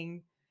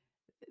fascinating,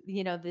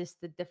 this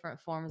the different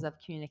forms of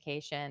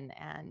communication.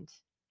 And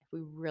if we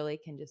really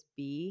can just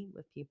be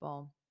with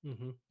people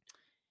Mhm.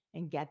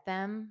 and get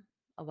them,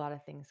 a lot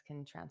of things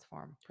can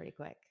transform pretty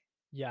quick.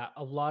 Yeah,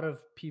 a lot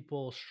of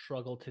people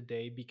struggle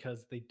today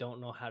because they don't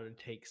know how to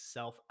take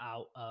self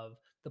out of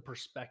the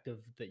perspective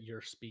that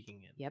you're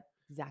speaking in. Yep,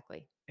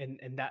 exactly. And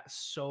that's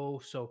so,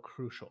 so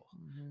crucial.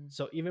 Hmm.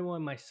 So even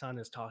when my son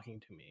is talking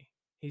to me,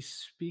 he's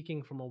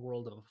speaking from a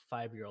world of a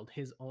 5-year-old,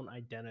 his own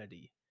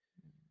identity.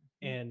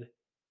 Mhm. And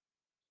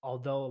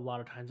although a lot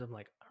of times I'm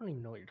like, I don't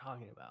even know what you're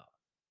talking about.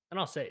 And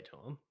I'll say it to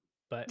him,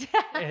 but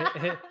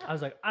I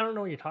was like, I don't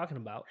know what you're talking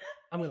about.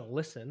 I'm gonna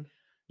listen.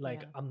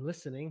 Like Yeah. I'm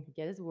listening.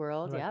 Get his They're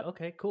world. like, Yep.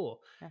 okay,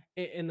 cool.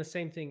 Yeah. And the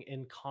same thing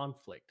in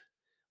conflict.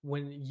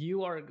 When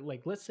you are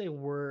like, let's say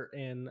we're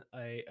in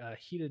a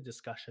heated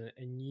discussion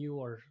and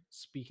you are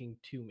speaking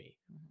to me.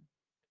 Mhm.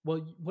 Well,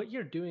 what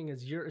you're doing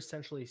is you're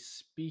essentially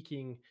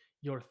speaking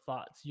your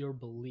thoughts, your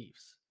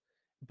beliefs.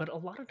 But a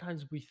lot of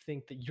times we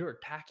think that you're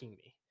attacking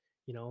me.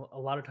 You know, a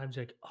lot of times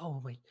you're like,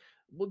 oh, wait,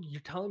 well,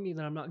 you're telling me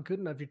that I'm not good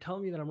enough. You're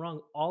telling me that I'm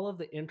wrong. All of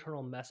the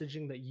internal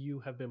messaging that you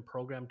have been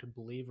programmed to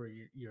believe, or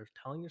you're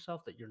telling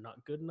yourself that you're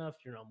not good enough,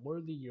 you're not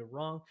worthy, you're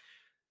wrong.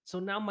 So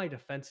now my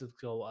defenses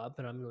go up,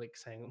 and I'm like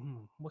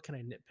saying, what can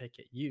I nitpick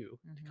at you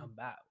to Mhm.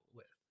 combat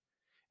with?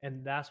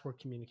 And that's where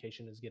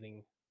communication is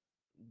getting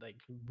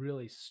like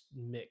really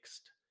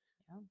mixed.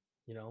 Yeah.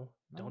 You know,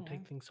 Oh, don't yeah.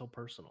 take things so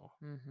personal.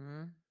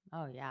 Mhm.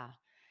 Oh, yeah.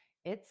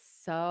 It's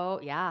so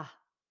yeah.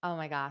 Oh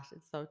my gosh,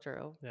 it's so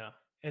true. Yeah.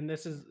 And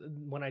this is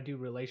when I do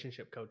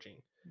relationship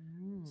coaching.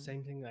 Mm.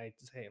 Same thing I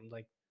say. I'm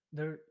like,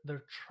 they're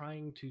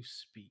trying to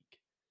speak.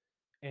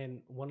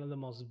 And one of the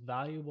most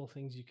valuable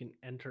things you can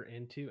enter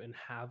into and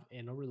have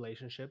in a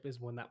relationship is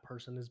when that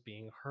person is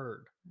being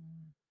heard.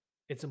 Mm.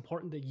 It's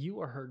important that you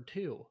are heard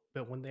too,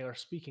 but when they are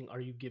speaking, are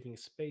you giving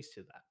space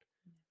to that?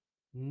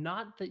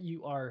 Not that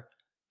you are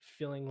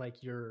feeling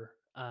like you're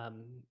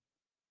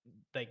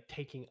like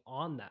taking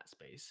on that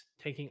space,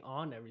 taking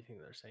on everything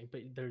they're saying,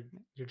 but Yeah.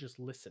 you're just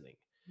listening.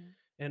 Yeah.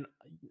 And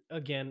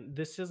again,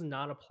 this does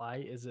not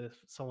apply as if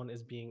someone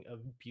is being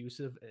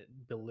abusive,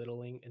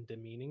 belittling, and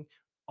demeaning.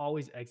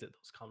 Always exit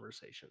those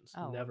conversations.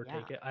 Oh, well, Never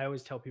take yeah. it. I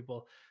always tell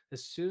people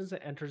as soon as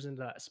it enters into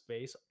that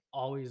space,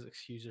 always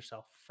excuse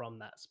yourself from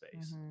that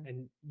space. Mhm.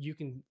 And you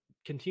can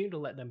continue to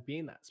let them be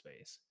in that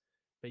space,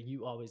 but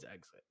you always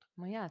exit.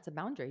 Well, yeah, it's a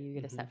boundary you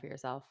get to Hmm. set for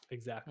yourself.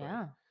 Exactly.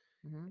 Yeah.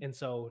 Mhm. And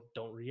so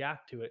don't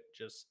react to it,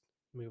 just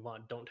move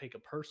on. Don't take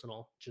it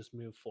personal, just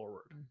move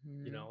forward,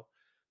 you Mhm. know.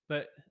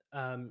 But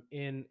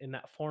in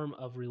that form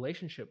of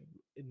relationship,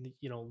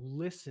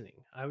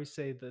 listening. I always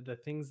say that the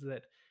things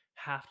that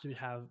have to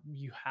have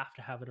you have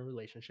to have in a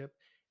relationship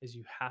is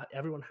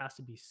everyone has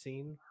to be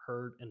seen,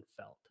 heard, and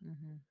felt.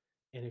 Mhm.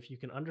 And if you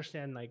can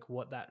understand like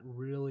what that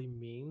really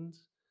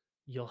means,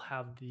 you'll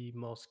have the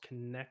most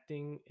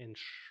connecting and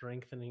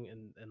strengthening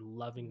and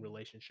loving Mm.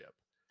 relationship,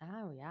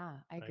 Oh, yeah.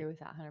 I agree right? with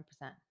that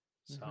 100%.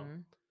 So,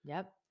 Mhm.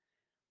 Yep.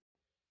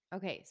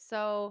 Okay,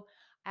 so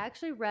I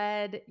actually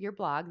read your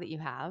blog that you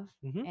have,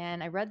 mhm,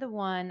 and I read the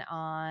one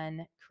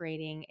on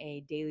creating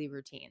a daily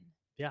routine.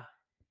 yeah,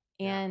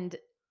 yeah, And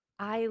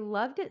I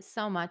loved it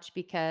so much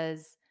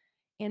because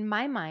in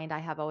my mind, I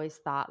have always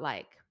thought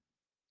like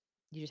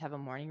you just have a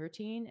morning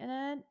routine and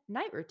a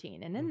night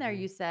routine. And in there, mhm,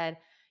 you said,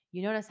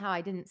 you notice how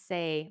I didn't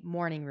say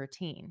morning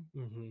routine.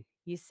 mhm,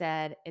 You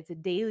said it's a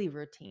daily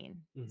routine.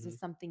 This mhm, is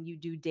something you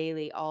do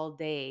daily all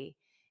day.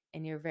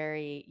 And you're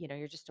very,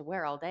 you're just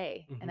aware all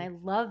day. And mhm, I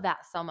love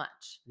that so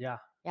much. yeah.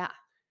 Yeah.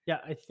 Yeah,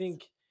 I S-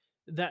 think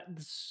that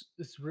this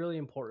it's really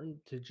important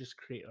to just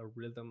create a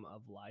rhythm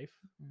of life.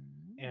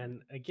 Mm,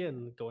 And yeah.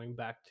 again, going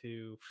back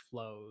to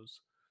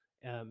flows,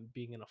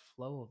 being in a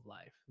flow of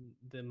life,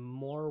 the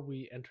more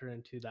we enter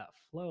into that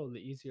flow, the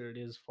easier it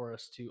is for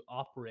us to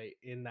operate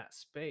in that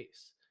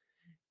space.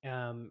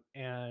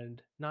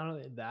 And not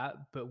only that,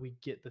 but we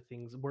get the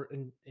things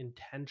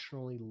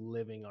intentionally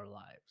living our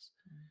lives.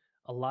 Mm,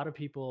 A lot of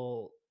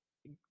people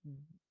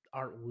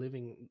aren't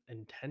living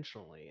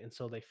intentionally, and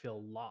so they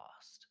feel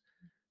lost.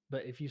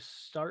 But if you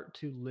start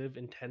to live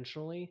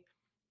intentionally,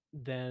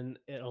 then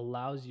it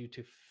allows you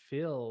to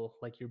feel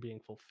like you're being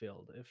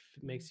fulfilled.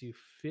 mm, Makes you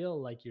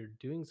feel like you're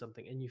doing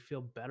something and you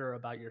feel better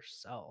about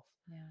yourself.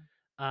 yeah.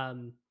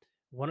 Um,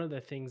 one of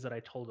the things that I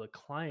told a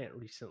client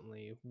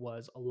recently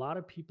was a lot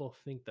of people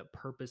think that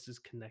purpose is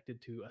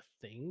connected to a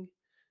thing.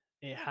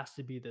 It has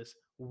to be this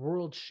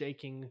world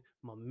shaking,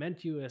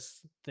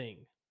 momentous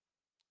thing.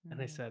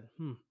 And I Mm, said,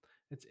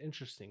 it's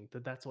interesting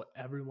that that's what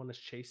everyone is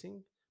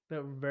chasing,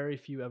 but very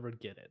few ever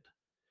get it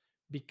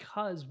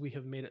because we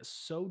have made it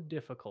so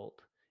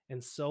difficult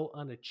and so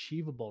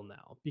unachievable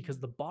now because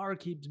mm, the bar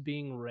keeps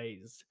being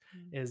raised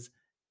mm. is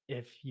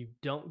if you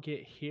don't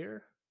get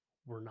here,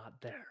 we're not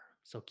there.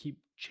 So keep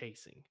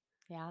chasing,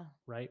 Yeah.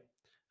 right?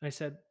 And I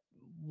said,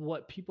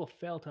 what people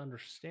fail to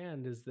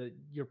understand is that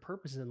your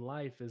purpose in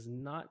life is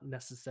not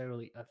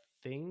necessarily a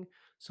thing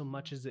so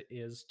much Mm, as it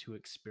is to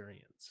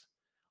experience.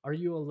 Are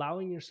you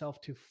allowing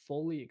yourself to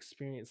fully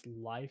experience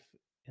life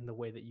in the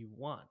way that you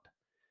want?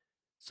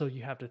 So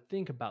you have to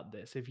think about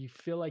this. If you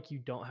feel like you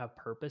don't have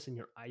purpose and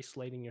you're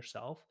isolating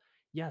yourself,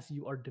 yes,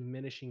 you are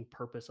diminishing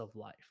purpose of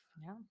life,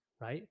 yeah.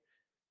 right?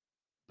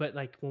 But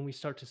like when we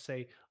start to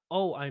say,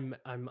 "Oh, I'm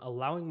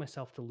allowing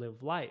myself to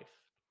live life."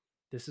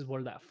 This is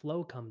where that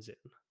flow comes in.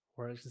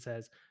 Where it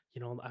says,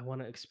 I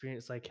want to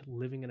experience like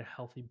living in a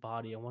healthy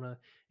body. I want to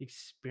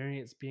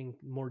experience being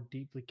more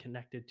deeply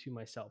connected to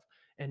myself.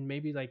 And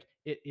maybe like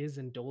it is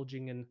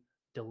indulging in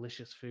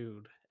delicious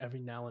food every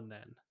now and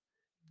then,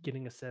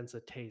 getting a sense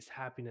of taste,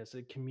 happiness,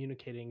 and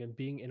communicating and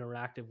being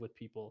interactive with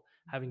people,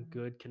 having Mhm.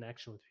 good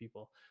connection with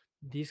people.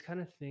 These kind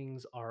of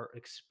things are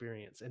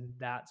experience, and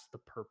that's the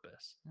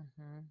purpose,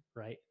 Mhm.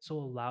 right? So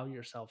allow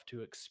yourself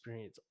to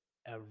experience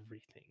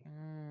everything.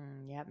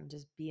 Yep, and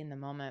just be in the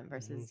moment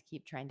Hmm. versus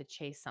keep trying to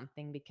chase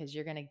something because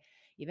you're gonna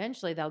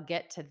eventually they'll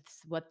get to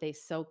what they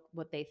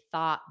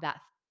thought that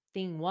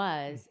thing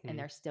was, and Hmm.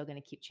 they're still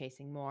gonna keep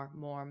chasing more,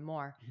 more,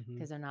 more Hmm.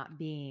 because they're not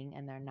being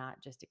and they're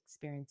not just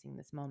experiencing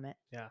this moment.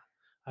 Yeah,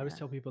 I always Yeah.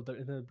 tell people that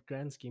in the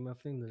grand scheme of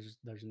things,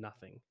 there's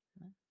nothing,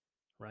 Mm,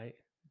 right?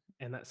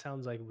 And that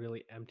sounds like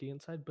really empty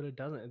inside, but it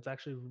doesn't. It's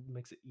actually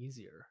makes it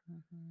easier.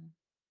 mhm.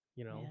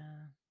 You know,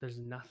 Yeah. there's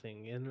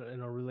nothing in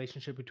a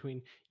relationship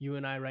between you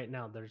and I right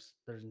now. There's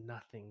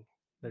nothing.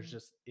 There's Mm,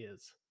 just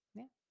is,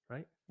 yeah.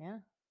 right? Yeah.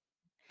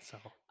 So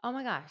Oh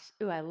my gosh.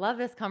 Ooh, I love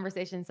this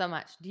conversation so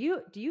much. Do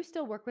you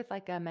still work with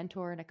like a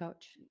mentor and a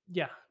coach?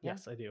 yeah, Yeah.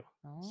 yes, I do.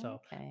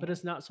 So, but Okay.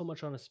 it's not so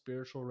much on a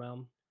spiritual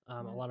realm.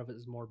 A Yeah. lot of it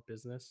is more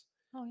business.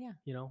 Oh yeah.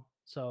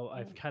 So Yeah.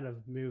 I've kind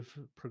of moved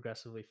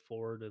progressively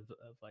forward of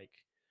like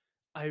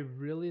I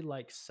really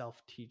like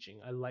self teaching.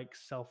 I like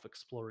self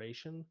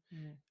exploration.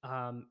 Mm,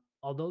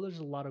 Although there's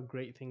a lot of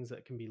great things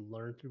that can be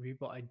learned through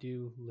people, I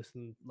do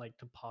listen like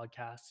to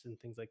podcasts and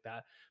things like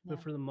that. But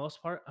yeah. for the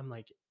most part, I'm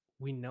like,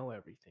 we know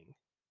everything.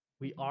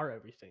 We Mhm. are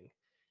everything.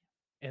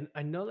 And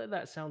I know that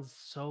that sounds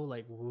so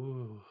like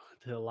woo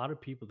to a lot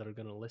of people that are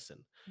going to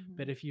listen.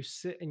 But Mhm. if you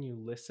sit and you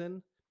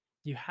listen,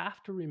 you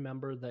have to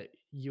remember that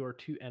you are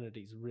two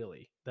entities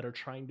really that are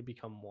trying to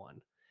become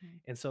one. Mm,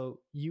 And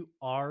so you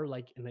are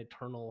like an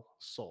eternal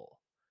soul.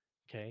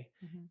 Okay.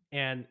 mhm,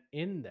 And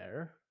in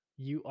there,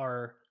 you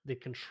are the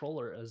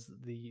controller as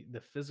the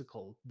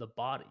physical, the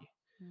body.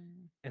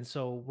 mm. And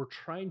so we're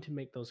trying to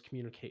make those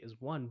communicate as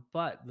one,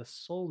 but the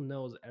soul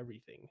knows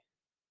everything.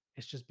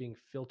 It's just being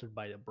filtered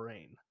by the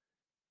brain,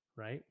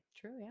 right?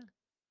 True, yeah.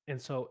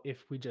 And so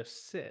if we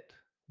just sit,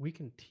 we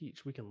can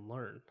teach, we can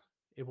learn.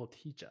 It will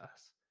teach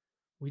us.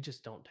 We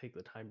just don't take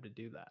the time to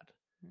do that.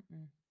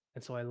 Mm-mm.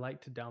 And so I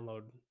like to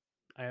download,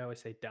 I always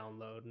say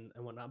download and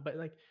whatnot, but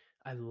like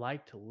I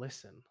like to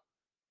listen.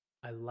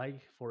 I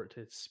like for it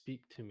to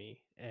speak to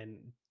me and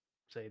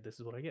say, this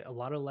is what I get. A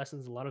lot of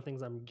lessons, a lot of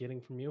things I'm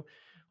getting from you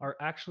are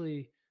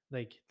actually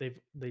like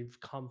they've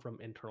come from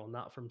internal,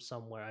 not from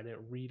somewhere. I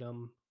didn't read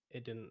them.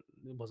 It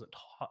wasn't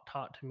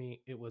taught to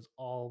me. It was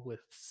all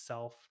with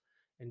self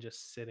and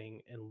just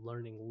sitting and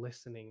learning,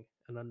 listening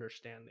and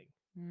understanding.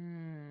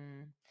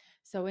 Mm.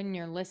 So when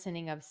you're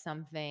listening of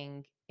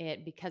something,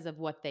 it because of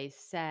what they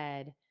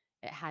said,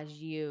 it has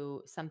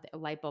you something a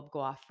light bulb go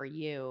off for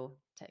you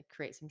to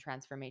create some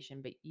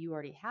transformation, but you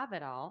already have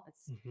it all.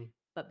 It's Hmm.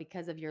 but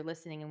because of your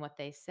listening and what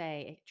they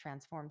say, it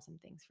transforms some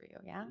things for you.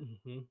 Yeah.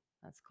 Hmm.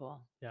 That's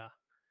cool. Yeah.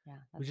 Yeah.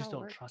 We That's just how it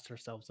don't works. trust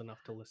ourselves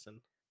enough to listen.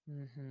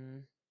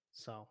 Mhm.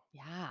 So,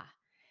 Yeah.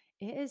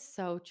 It is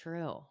so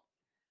true.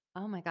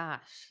 Oh my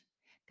gosh.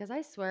 Because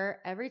I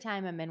swear every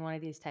time I'm in one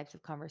of these types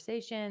of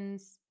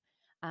conversations,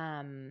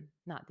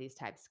 not these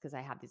types, because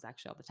I have these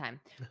actually all the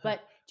time,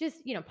 but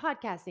just,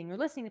 podcasting or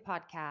listening to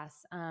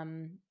podcasts,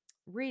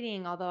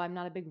 reading, although I'm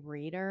not a big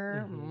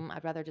reader, hmm,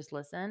 I'd rather just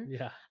listen.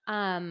 yeah.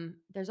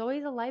 There's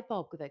always a light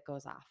bulb that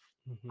goes off,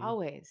 Hmm.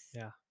 always.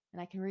 Yeah.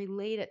 And I can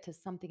relate it to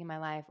something in my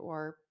life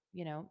or,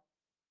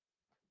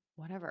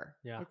 whatever.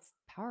 Yeah. It's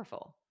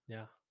powerful.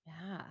 Yeah.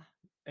 Yeah.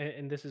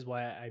 And this is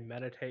why I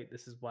meditate.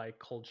 This is why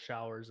cold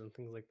showers and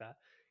things like that.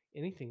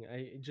 Anything,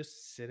 I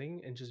just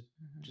sitting and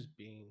Mhm. just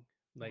being,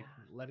 like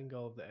Yeah. letting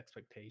go of the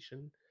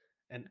expectation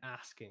and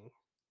asking,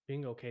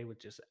 being okay with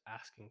just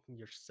asking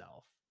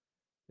yourself,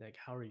 like,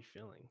 how are you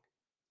feeling?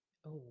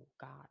 Oh,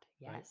 God.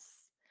 Right?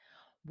 Yes.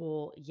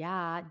 Well,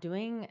 yeah,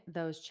 doing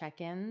those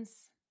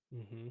check-ins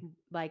Mm-hmm.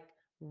 like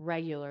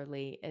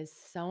regularly is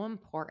so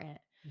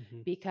important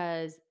Mm-hmm.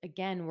 because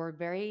again, we're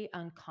very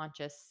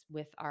unconscious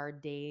with our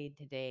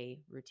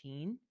day-to-day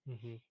routine.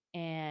 Mm-hmm.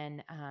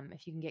 And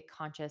if you can get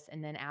conscious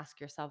and then ask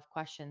yourself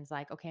questions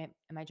like, okay,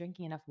 am I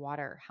drinking enough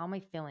water? How am I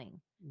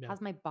feeling? Yeah.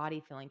 How's my body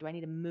feeling? Do I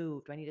need to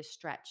move? Do I need to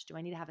stretch? Do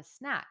I need to have a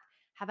snack?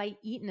 Have I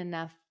eaten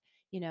enough,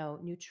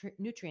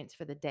 nutrients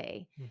for the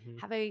day? Mm-hmm.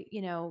 Have I,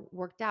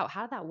 worked out?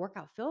 How did that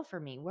workout feel for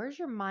me? Where's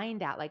your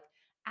mind at? Like,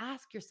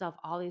 ask yourself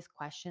all these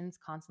questions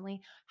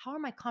constantly. How are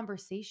my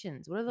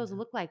conversations? What do those Yeah.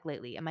 look like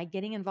lately? Am I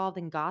getting involved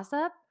in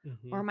gossip? Or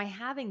Mm-hmm. am I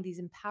having these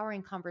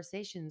empowering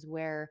conversations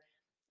where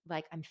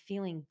like I'm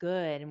feeling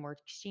good and we're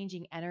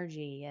exchanging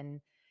energy and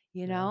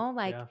Yeah.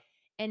 like Yeah.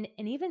 and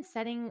even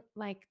setting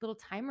like little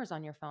timers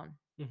on your phone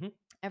Mm-hmm.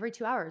 every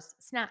 2 hours,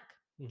 snack,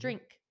 Mm-hmm.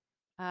 drink,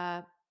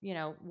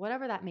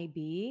 whatever that may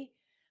be,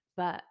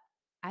 but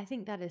I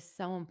think that is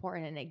so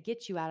important and it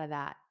gets you out of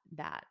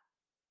that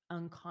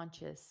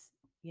unconscious,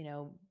 you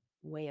know,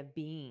 way of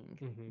being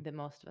Mm-hmm. that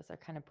most of us are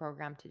kind of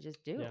programmed to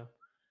just do. Yeah.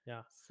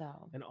 Yeah.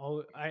 So, And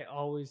I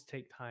always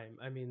take time.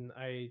 I mean,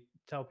 I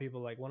tell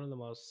people like one of the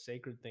most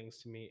sacred things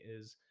to me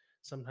is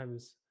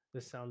sometimes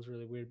this sounds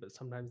really weird, but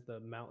sometimes the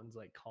mountains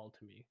like call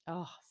to me, oh,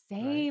 right?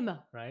 same.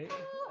 Right?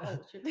 Oh,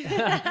 shoot.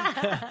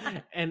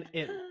 And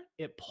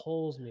it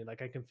pulls me,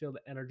 like I can feel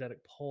the energetic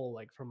pull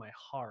like from my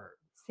heart,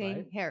 right?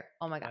 Same here.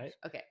 Oh my gosh. Right?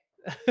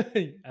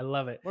 Okay. I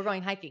love it. We're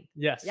going hiking.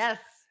 Yes. Yes.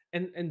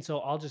 And so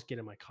I'll just get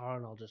in my car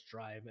and I'll just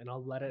drive and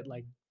I'll let it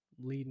like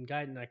lead and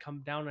guide and I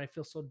come down and I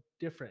feel so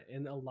different.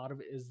 And a lot of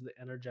it is the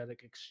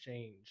energetic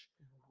exchange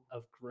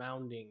of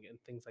grounding and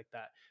things like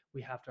that.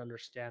 We have to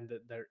understand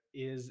that there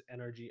is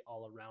energy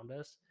all around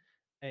us.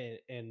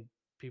 And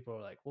people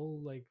are like, well,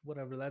 like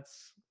whatever,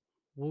 that's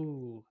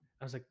woo.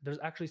 I was like, there's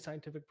actually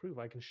scientific proof.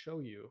 I can show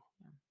you,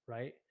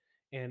 right?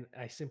 And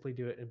I simply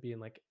do it and being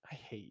like, I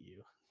hate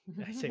you.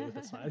 I say it with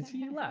a smile. And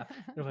you laugh.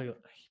 And if I go,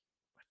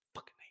 I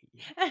fucking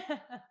hate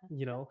you.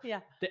 You know,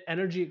 Yeah. the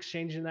energy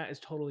exchange in that is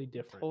totally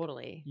different.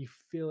 Totally. You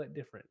feel it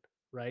different,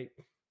 right?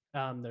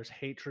 Yeah. There's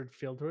hatred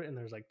filled through it, and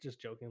there's like just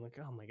joking, like,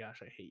 oh my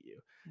gosh, I hate you.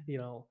 You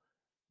Mhm. know,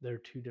 they're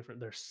two different,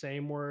 they're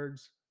same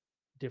words,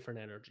 different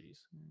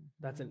energies.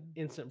 That's an Mhm.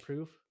 instant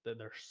proof that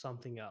there's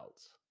something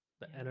else.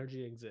 The Yeah.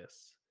 energy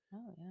exists.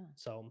 Oh, yeah.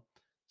 So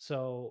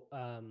so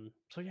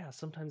yeah,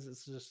 sometimes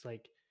it's just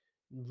like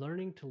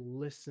learning to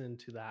listen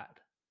to that.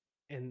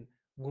 And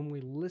when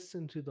we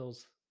listen to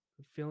those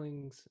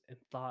feelings and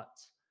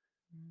thoughts,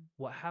 Mm,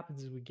 what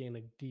happens is we gain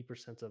a deeper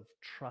sense of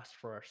trust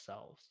for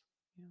ourselves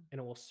yeah. and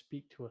it will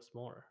speak to us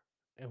more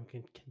and we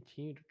can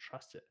continue to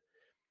trust it.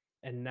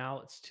 And now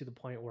it's to the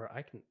point where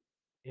I can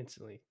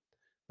instantly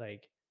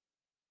like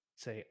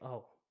say,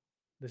 oh,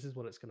 this is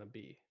what it's going to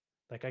be.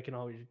 Like I can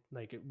always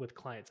like with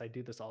clients, I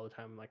do this all the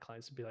time. My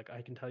clients would be like,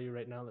 I can tell you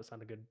right now that's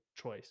not a good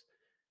choice.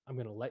 I'm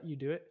going to let you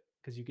do it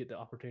because you get the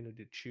opportunity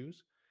to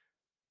choose,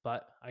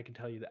 but I can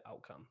tell you the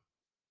outcome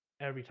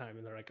every time.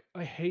 And they're like,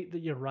 I hate that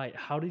you're right.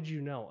 How did you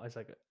know? I was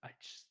like, I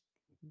just,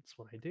 that's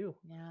what I do.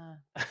 Yeah.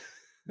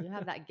 You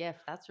have that gift.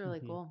 That's really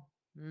Hmm. cool.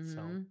 So,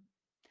 Mhm.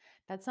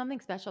 That's something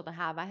special to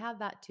have. I have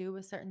that too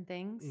with certain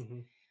things. hmm,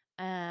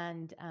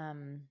 And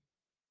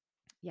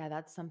yeah,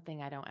 that's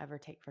something I don't ever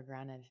take for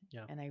granted.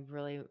 yeah. And I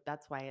really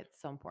that's why it's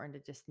so important to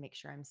just make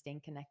sure I'm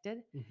staying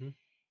connected Hmm.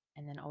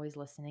 and then always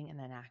listening and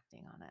then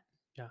acting on it.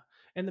 Yeah.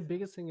 And the So,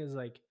 biggest thing is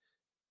like,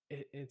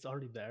 it's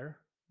already there,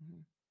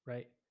 mhm.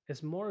 right?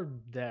 It's more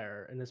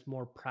there and it's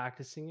more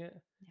practicing it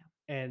Yeah.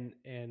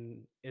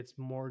 and it's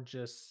more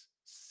just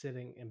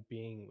sitting and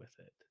being with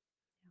it.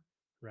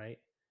 right?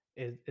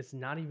 It's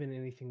not even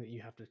anything that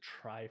you have to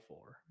try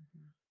for.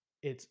 Mhm.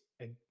 It's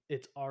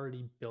it's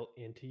already built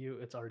into you.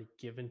 It's already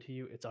given to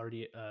you. It's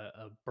already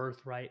a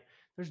birthright.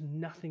 There's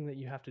nothing that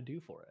you have to do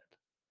for it.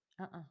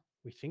 Uh-uh.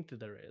 We think that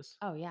there is.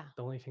 Oh, yeah.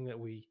 The only thing that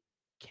we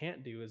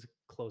can't do is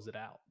close it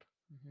out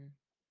Mhm.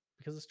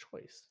 because it's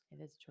choice. It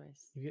is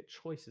choice. You get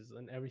choices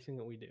in everything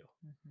that we do.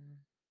 Mhm.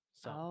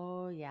 So,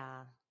 Oh,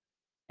 yeah.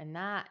 And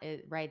that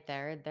is right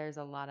there. There's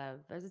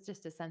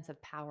just a sense of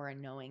power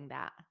in knowing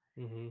that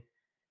hmm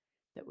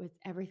with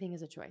everything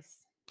is a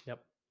choice.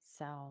 yep.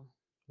 So,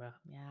 Yeah.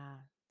 yeah,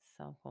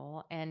 so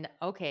cool. And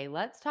okay,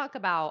 let's talk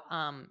about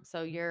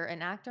so you're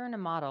an actor and a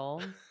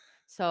model.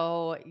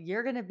 So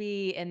you're going to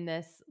be in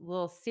this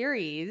little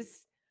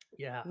series.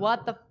 Yeah.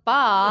 What the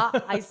fuck?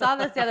 I saw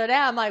this the other day.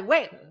 I'm like,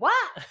 "Wait,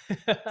 what?"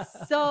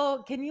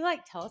 So, can you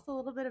like tell us a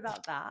little bit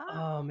about that?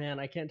 Oh man,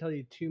 I can't tell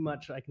you too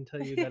much. I can tell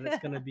you that it's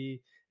gonna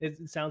be.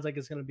 It sounds like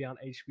it's gonna be on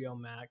HBO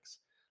Max.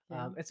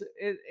 Yeah.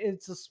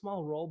 It's a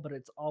small role, but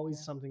it's always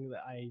Yeah. something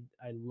that I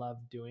love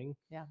doing.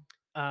 Yeah.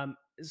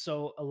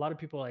 So a lot of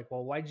people are like,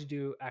 well, why'd you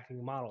do acting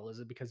and model? Is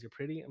it because you're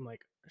pretty? I'm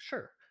like,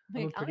 sure.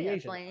 I'm a Like, pretty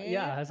Asian. obviously.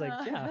 Yeah, I was like,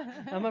 yeah,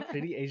 I'm a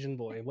pretty Asian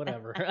boy.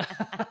 Whatever.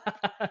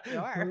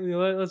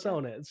 Sure. Let's Yeah.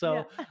 own it.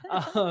 Yeah.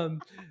 So,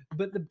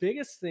 but the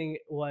biggest thing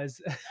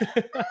was,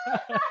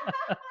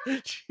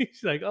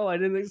 she's like, oh, I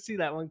didn't see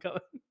that one coming.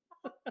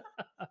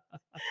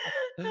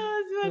 That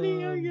was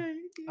funny. Um, Okay.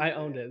 I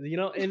owned it,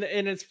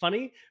 and it's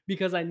funny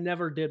because I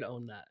never did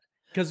own that.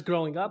 Because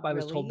growing up, I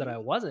was told that I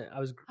Really? wasn't.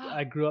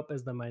 I grew up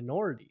as the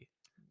minority.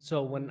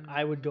 So when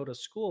I would go Mm, to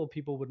school,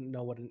 people wouldn't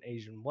know what an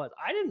Asian was.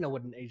 I didn't know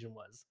what an Asian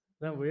was.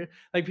 Isn't that mm. weird?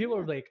 Like people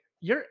were Yeah. like,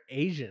 "You're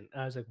Asian."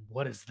 And I was like,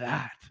 "What is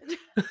that?"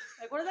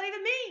 Like, what does that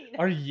even mean?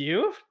 Are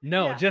you?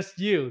 No, Yeah. just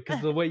you,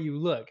 because the way you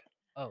look.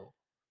 Oh,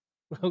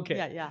 Yeah,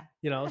 okay.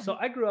 yeah. So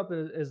I grew up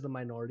as the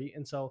minority,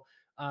 and so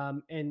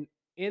and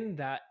in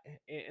that,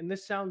 and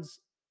this sounds,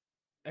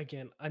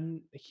 again,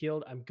 I'm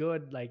healed, I'm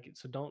good, like,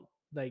 so don't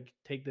like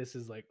take this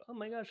as like, oh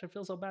my gosh, I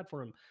feel so bad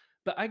for him.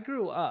 But I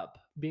grew up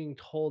being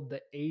told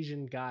that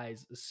Asian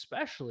guys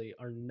especially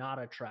are not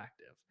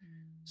attractive.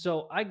 Mm,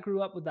 So I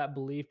grew up with that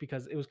belief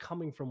because it was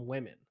coming from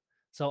women.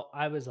 So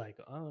I was like,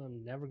 oh,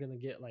 I'm never gonna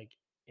get like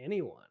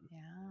anyone,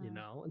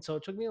 yeah. and so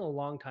it took me a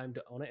long time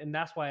to own it, and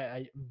that's why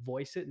I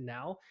voice it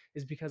now,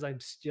 is because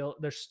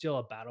there's still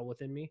a battle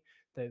within me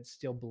that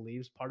still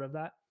believes part of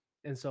that.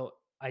 And so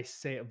I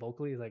say it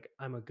vocally, like,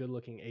 I'm a good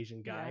looking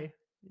Asian Yeah. guy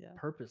Yeah.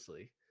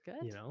 purposely,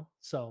 Good.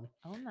 so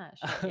Own that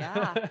shit.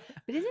 Yeah.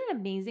 But isn't it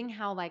amazing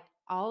how like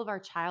all of our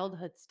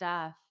childhood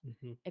stuff,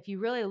 Mhm. if you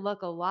really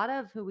look, a lot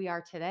of who we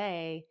are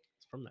today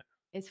It's from there.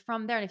 is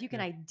from there. And if you can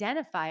Yeah.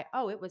 identify,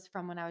 oh, it was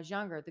from when I was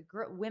younger,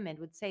 women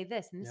would say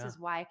this, and this Yeah. is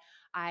why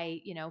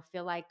I,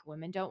 feel like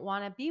women don't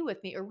want to be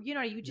with me, or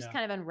you just Yeah.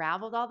 kind of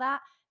unraveled all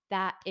that.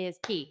 That is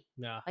key.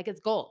 Yeah. Like it's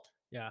gold.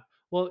 Yeah.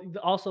 Well,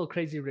 also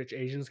Crazy Rich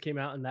Asians came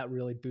out, and that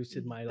really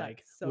boosted my like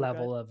That's so good.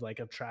 level of like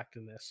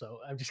attractiveness. So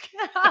I'm just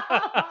kidding. Oh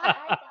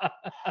my god,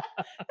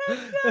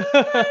 that's so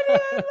funny.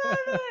 I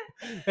love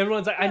it.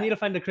 Everyone's like, I Yeah. need to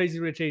find a Crazy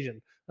Rich Asian.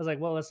 I was like,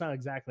 well, that's not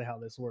exactly how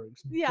this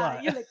works, Yeah,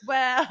 but you're like,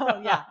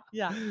 well, yeah,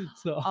 yeah.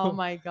 Oh so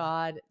my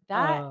God.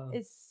 That uh,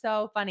 is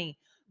so funny.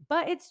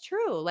 But it's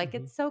true. Like mhm,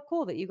 it's so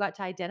cool that you got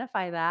to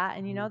identify that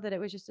and you know mhm. that it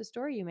was just a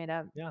story you made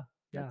up. Yeah,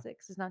 yeah, That's it.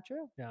 'Cause it's not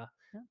true. yeah.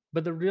 Yeah.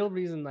 But the real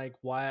reason, like,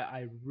 why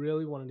I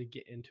really wanted to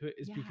get into it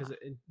is Yeah. because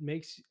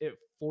it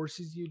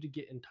forces you to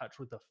get in touch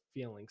with the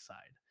feeling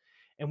side.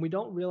 And we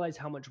don't realize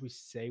how much we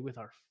say with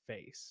our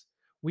face.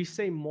 We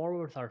say more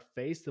with our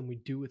face than we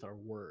do with our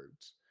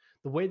words.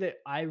 The way that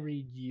I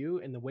read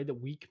you and the way that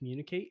we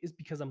communicate is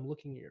because I'm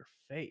looking at your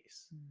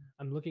face. Mm,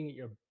 I'm looking at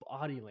your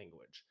body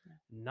language, yeah.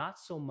 not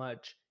so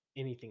much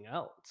anything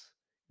else,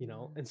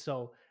 Mm, And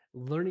so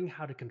learning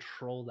how to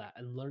control that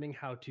and learning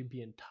how to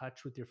be in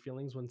touch with your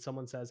feelings when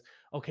someone says,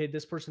 okay,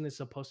 this person is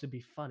supposed to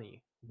be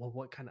funny. Well,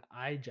 what kind of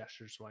eye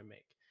gestures do I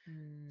make?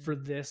 For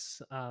mm,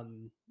 this,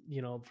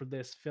 for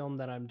this film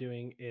that I'm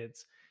doing,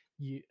 it's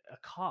a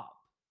cop,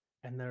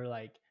 and they're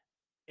like,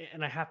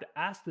 and I have to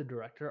ask the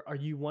director, are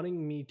you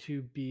wanting me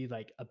to be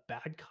like a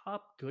bad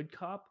cop, good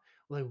cop?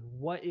 Like,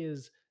 what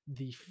is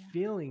the yeah.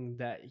 feeling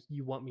that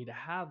you want me to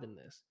have in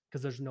this?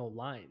 Because there's no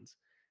lines,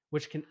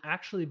 which can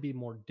actually be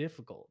more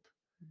difficult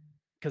Mm,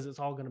 because it's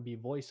all going to be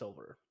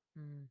voiceover.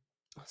 mm,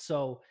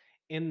 So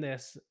in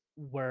this,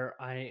 where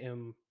I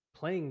am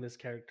playing this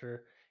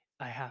character,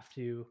 I have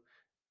to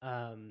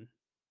um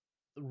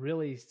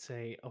really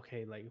say,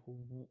 okay, like,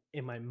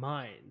 in my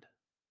mind,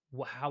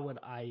 how would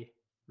I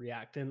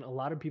react? And a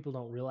lot of people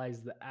don't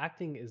realize that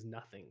acting is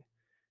nothing.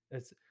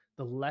 It's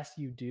the less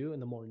you do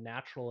and the more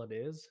natural it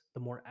is, the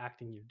more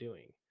acting you're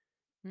doing.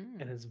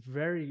 And mm, it's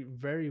very,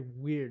 very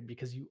weird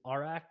because you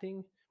are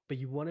acting, but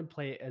you want to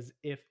play it as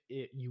if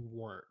you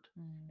weren't.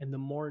 mm, And the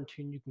more in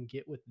tune you can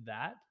get with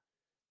that,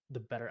 the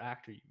better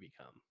actor you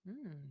become.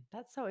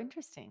 That's so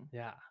interesting.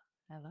 Yeah.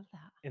 I love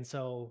that. And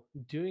so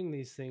doing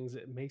these things,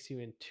 it makes you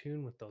in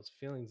tune with those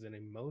feelings and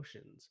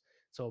emotions.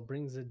 So it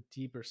brings a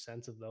deeper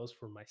sense of those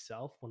for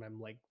myself when I'm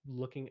like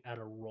looking at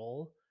a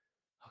role.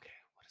 Okay,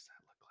 what does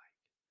that look like?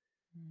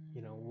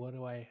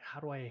 Mm. how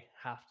do I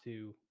have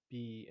to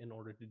be in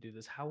order to do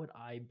this? How would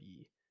I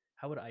be?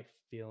 How would I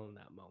feel in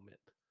that moment?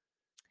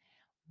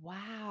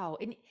 Wow.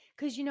 And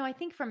because, I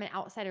think from an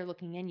outsider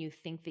looking in, you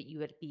think that you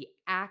would be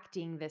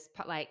acting this,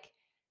 like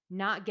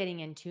not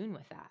getting in tune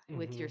with that,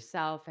 with Mhm.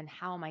 yourself and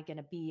how am I going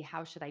to be?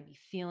 How should I be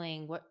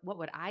feeling? What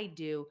would I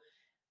do?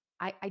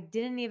 I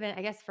didn't even,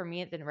 I guess for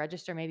me, it didn't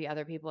register. Maybe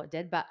other people it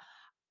did, but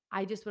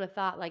I just would have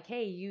thought like,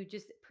 hey, you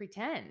just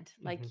pretend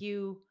like Mhm.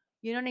 you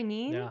know what I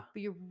mean? Yeah.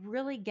 But you're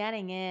really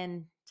getting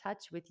in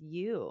touch with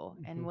you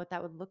and Mhm. what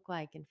that would look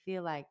like and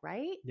feel like,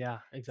 right? Yeah,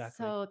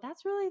 exactly. So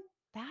that's really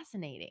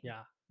fascinating.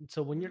 Yeah.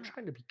 So when you're Yeah.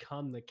 trying to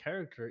become the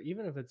character,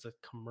 even if it's a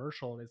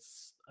commercial and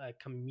it's a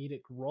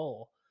comedic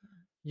role,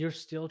 you're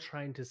still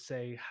trying to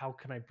say, "How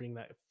can I bring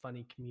that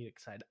funny comedic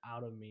side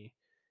out of me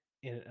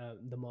in,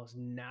 the most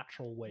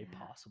natural way Yeah.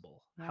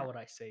 possible? How Yeah. would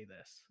I say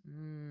this?"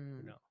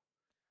 You Mm, know?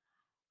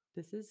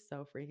 this is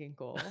so freaking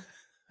cool.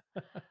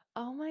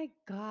 Oh my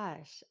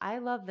gosh. I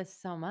love this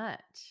so much.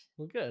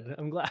 Well, good.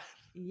 I'm glad.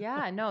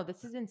 Yeah, no,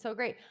 this has been so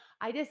great.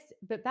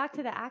 But back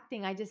to the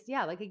acting,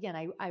 yeah, like again,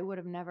 I would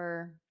have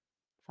never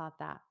thought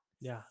that.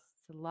 Yeah.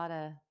 It's a lot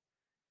of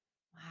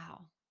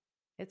wow.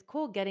 It's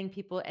cool getting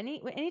people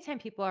anytime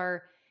people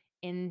are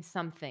in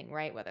something,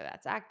 right? Whether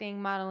that's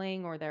acting,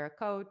 modeling, or they're a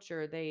coach,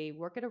 or they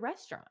work at a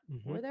restaurant,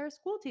 or Mhm. they're a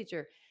school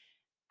teacher,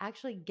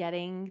 actually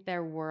getting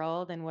their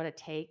world and what it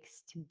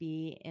takes to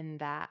be in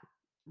that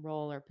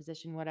role or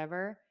position,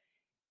 whatever.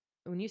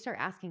 When you start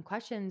asking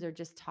questions or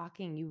just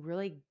talking, you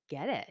really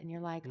get it. And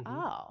you're like, Mhm.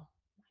 oh,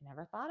 I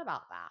never thought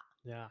about that.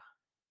 Yeah.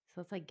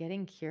 So it's like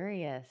getting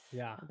curious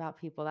Yeah. about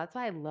people. That's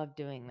why I love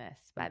doing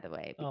this, by And the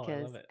way, oh, I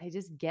love because it. I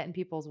just get in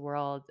people's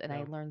worlds and I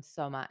Yeah. learn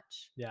so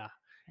much. Yeah.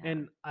 Yeah.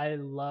 And I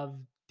love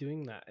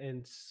doing that.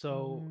 And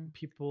so Mhm.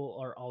 people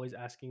are always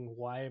asking,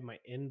 why am I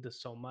into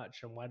so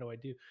much and why do I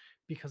do?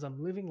 Because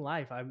I'm living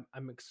life.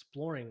 I'm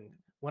exploring.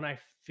 When I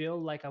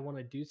feel like I want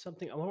to do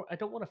something, I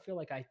don't want to feel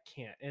like I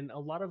can't. And a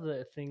lot of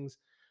the things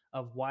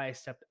of why I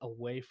stepped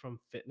away from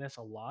fitness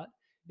a lot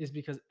is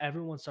because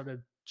everyone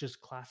started just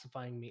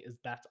classifying me as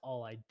that's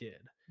all I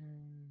did.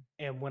 Mm.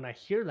 And when I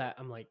hear that,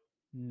 I'm like,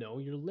 no,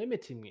 you're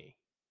limiting me.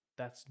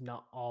 That's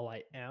not all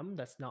I am.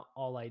 That's not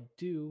all I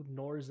do,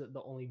 nor is it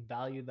the only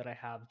value that I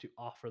have to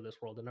offer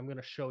this world. And I'm going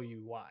to show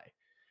you why.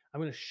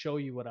 I'm going to show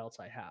you what else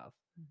I have,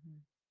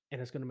 Mhm.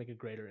 and it's going to make a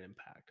greater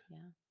impact. Yeah.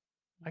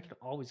 I Yeah. can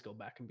always go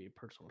back and be a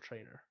personal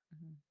trainer.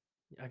 Mhm.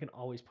 I can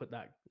always put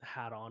that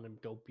hat on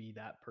and go be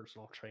that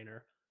personal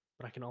trainer,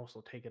 but I can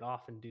also take it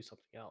off and do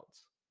something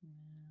else. Yeah.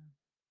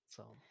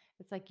 So,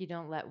 It's like you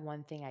don't let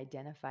one thing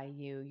identify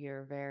you.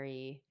 You're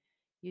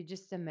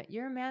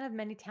a man of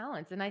many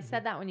talents. And I mhm,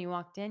 said that when you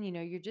walked in,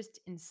 you're just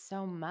in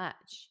so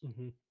much.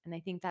 mhm, And I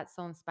think that's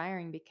so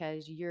inspiring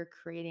because you're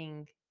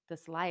creating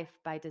this life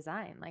by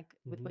design, like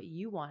with mhm, what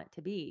you want it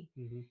to be.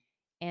 mhm,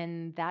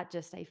 And that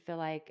just, I feel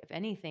like, if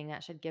anything,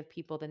 that should give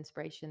people the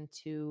inspiration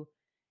to,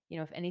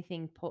 if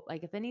anything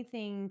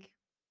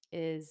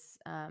is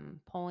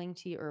pulling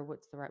to you, or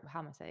what's the right, how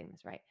am I saying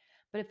this right?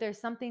 But if there's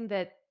something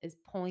that is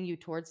pulling you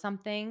towards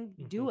something,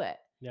 mhm. do it.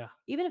 Yeah.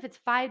 Even if it's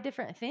five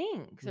different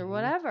things or Mhm.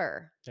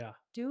 whatever, Yeah.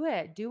 do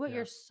it. Do what Yeah.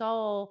 your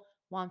soul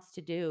wants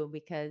to do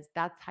because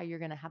that's how you're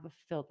going to have a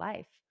fulfilled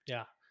life.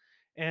 Yeah.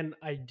 And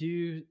I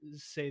do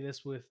say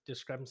this with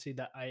discrepancy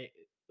that I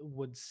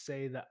would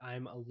say that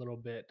I'm a little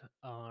bit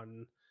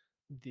on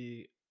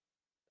the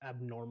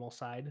abnormal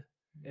side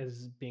Mhm.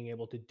 as being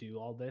able to do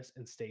all this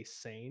and stay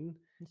sane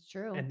It's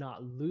true. and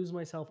not lose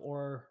myself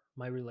or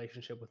my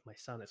relationship with my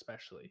son,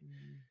 especially.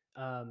 Mm,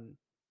 um,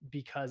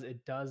 because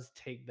it does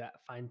take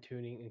that fine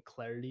tuning and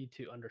clarity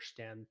to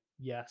understand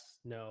yes,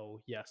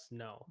 no, yes,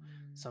 no. mm,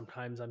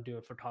 Sometimes I'm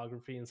doing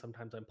photography and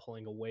sometimes I'm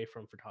pulling away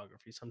from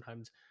photography.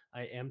 Sometimes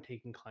I am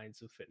taking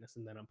clients with fitness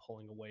and then I'm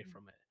pulling away mm.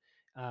 from it.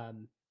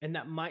 And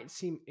that might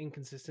seem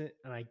inconsistent,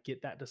 and I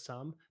get that to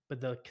some,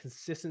 but the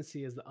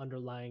consistency is the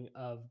underlying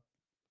of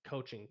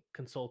coaching,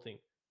 consulting,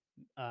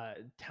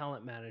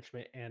 talent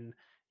management, and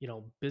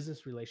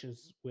business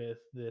relations with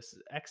this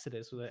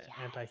exodus with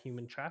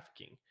anti-human Yes.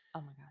 trafficking.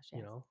 Oh my gosh, you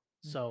yes. know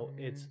so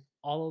it's Mhm,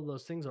 all of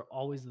those things are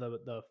always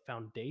the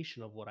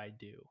foundation of what I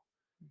do,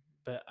 mhm.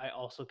 but I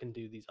also can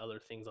do these other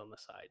things on the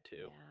side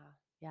too. Yeah,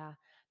 yeah.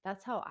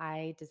 That's how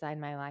I design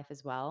my life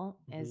as well,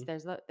 is Hmm.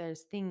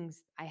 there's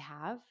things I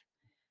have,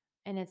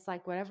 and it's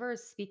like whatever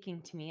is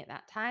speaking to me at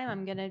that time,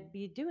 I'm gonna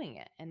be doing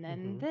it, and then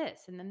Hmm.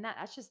 this, and then that.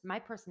 That's just my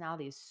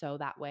personality is so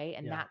that way,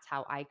 and Yeah. that's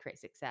how I create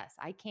success.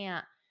 I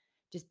can't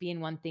just be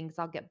in one thing because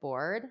 'cause I'll get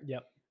bored.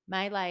 Yep.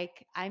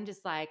 I'm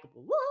just like,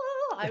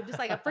 "Whoa," I'm just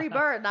like a free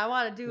bird, and I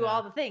wanna do Yeah.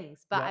 all the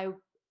things, Yep.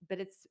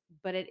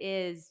 but it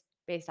is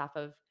based off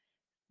of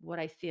what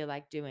I feel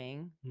like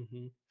doing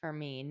Hmm. for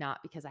me,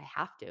 not because I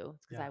have to.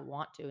 It's because Yeah. I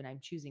want to and I'm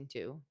choosing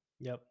to.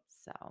 Yep.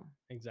 So,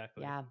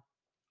 Exactly. yeah.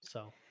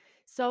 So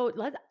So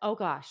oh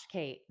gosh,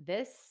 Kate,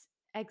 this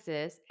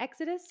exodus.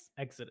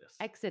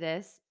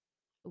 Exodus,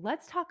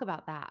 let's talk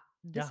about that.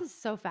 This Yeah.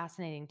 is so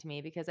fascinating to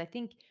me because I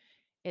think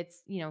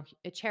it's,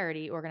 a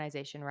charity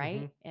organization,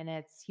 right? Mhm. And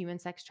it's human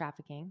sex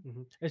trafficking,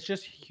 It's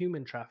just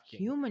human trafficking.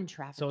 human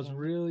So it's trafficking.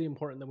 really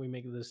important that we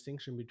make the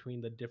distinction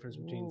between the difference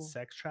between Ooh.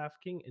 sex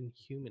trafficking and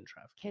human Okay,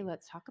 trafficking.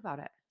 let's talk about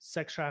it.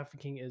 Sex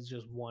trafficking is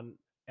just one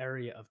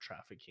area of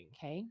trafficking.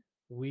 Okay.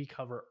 We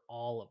cover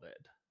all of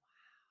it.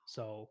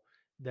 So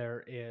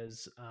there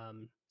is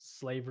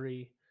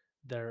slavery,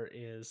 there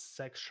is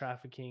sex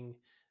trafficking.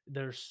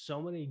 There's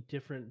so many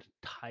different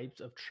types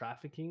of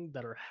trafficking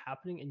that are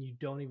happening, and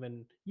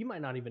you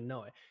might not even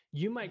know it.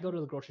 You might go Yeah.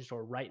 to the grocery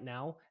store right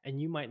now, and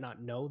you might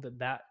not know that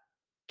that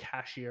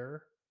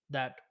cashier,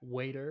 that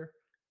waiter,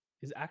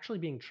 is actually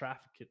being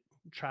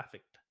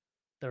trafficked.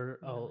 They're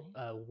Really?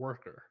 a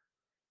worker.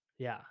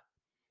 Yeah.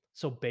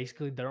 So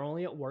basically, they're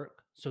only at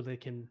work so they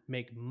can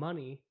make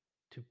money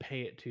to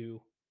pay it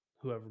to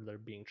whoever they're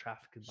being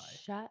trafficked by.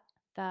 Shut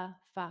the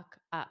fuck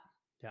up.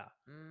 Yeah.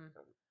 Mm.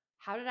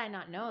 How did I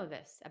not know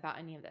this about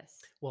any of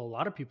this? Well, a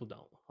lot of people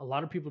don't. A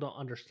lot of people don't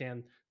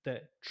understand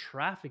that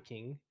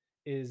trafficking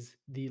is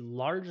the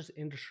largest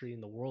industry in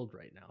the world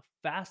right now,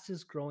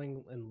 fastest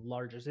growing and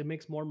largest. It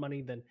makes more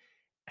money than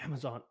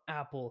Amazon,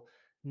 Apple,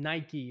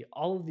 Nike,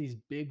 all of these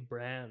big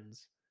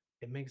brands.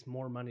 It makes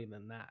more money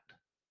than that.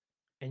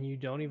 And you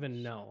don't Holy even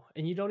shit. know.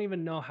 And you don't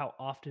even know how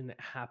often it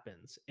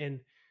happens.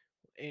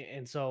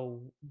 And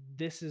so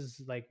this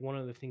is like one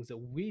of the things that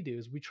we do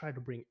is we try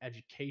to bring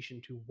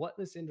education to what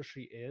this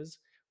industry is,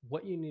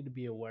 what you need to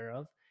be aware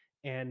of,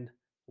 and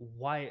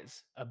why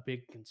it's a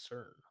big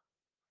concern.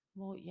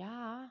 Well,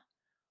 yeah.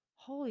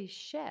 Holy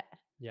shit.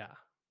 Yeah,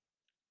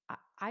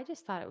 I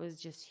just thought it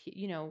was just,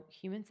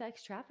 human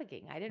sex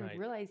trafficking. I didn't right.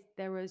 realize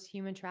there was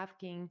human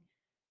trafficking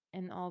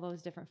in all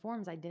those different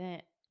forms. I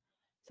didn't.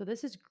 So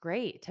this is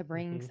great to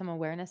bring Hmm. some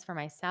awareness for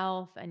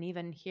myself and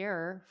even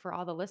here for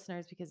all the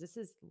listeners because this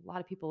is a lot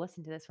of people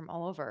listen to this from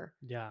all over.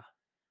 Yeah,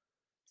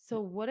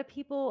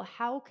 So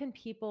how can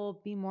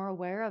people be more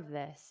aware of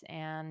this?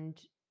 And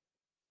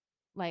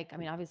like, I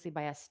mean, obviously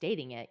by us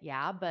stating it,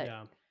 yeah, but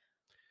yeah.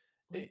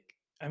 It, like,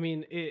 I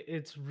mean,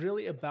 it's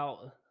really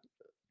about.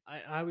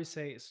 I always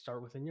say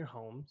start within your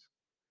homes.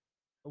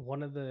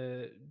 One of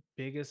the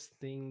biggest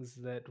things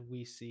that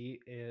we see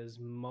is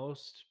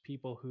most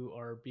people who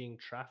are being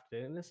trafficked,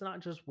 and it's not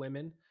just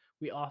women.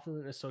 We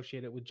often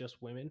associate it with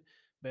just women,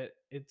 but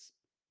it's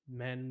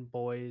men,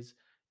 boys,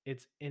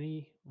 it's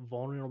any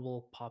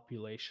vulnerable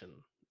population.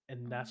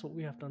 And that's what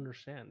we have to oh,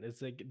 understand.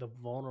 It's like the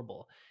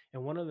vulnerable.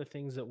 And one of the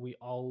things that we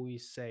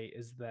always say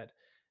is that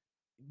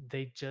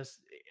they just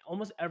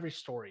almost every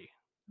story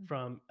mhm,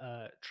 from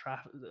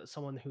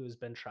someone who has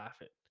been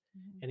trafficked,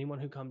 mhm. anyone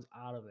who comes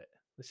out of it,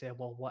 they say,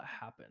 "Well, what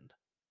happened?"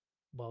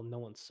 "Well, no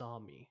one saw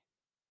me."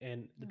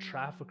 And the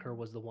trafficker Oh,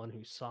 was the one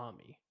who saw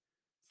me.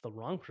 It's the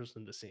wrong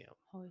person to see him.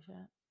 holy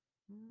shit.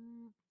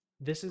 Mm,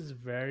 This is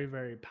very,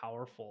 very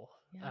powerful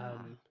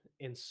yeah.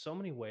 in so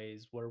many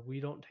ways where we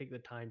don't take the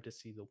time to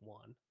see the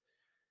one.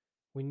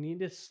 We need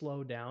to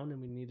slow down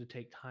and we need to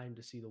take time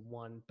to see the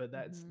one, but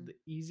that's Hmm. the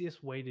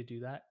easiest way to do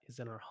that is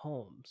in our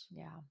homes.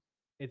 Yeah.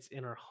 It's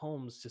in our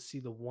homes to see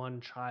the one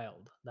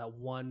child, that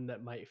one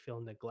that might feel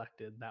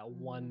neglected, that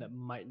one that Hmm.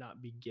 might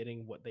not be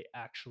getting what they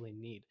actually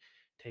need,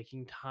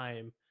 taking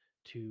time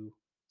to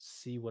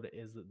see what it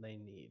is that they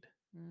need.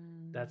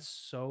 Mm. That's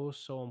so,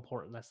 so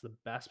important. That's the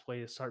best way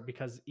to start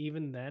because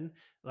even then,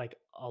 like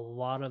a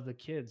lot of the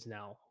kids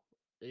now,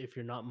 if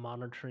you're not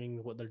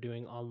monitoring what they're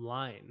doing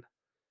online,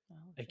 Oh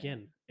shit.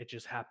 again, it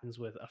just happens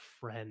with a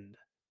friend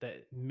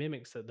that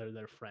mimics that they're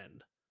their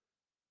friend,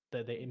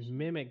 that they Holy shit.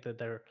 mimic that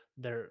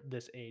they're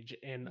this age.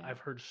 And Yeah. I've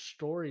heard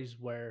stories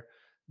where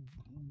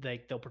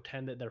like they'll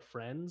pretend that they're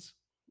friends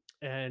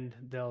and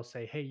they'll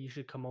say, "Hey, you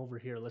should come over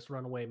here. Let's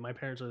run away. My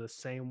parents are the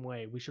same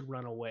way. We should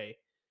run away."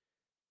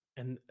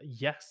 And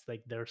yes,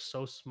 like they're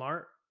so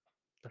smart,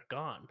 they're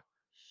gone.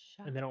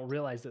 And they Shut. don't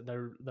realize that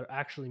they're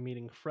actually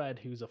meeting Fred,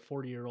 who's a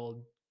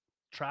 40-year-old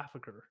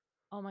trafficker.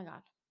 Oh my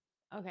God.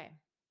 Okay.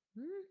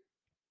 Mm.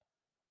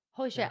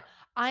 Holy shit. Yeah,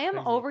 I it's am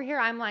crazy. over here.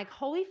 I'm like,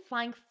 holy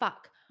flying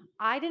fuck.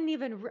 I didn't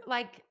even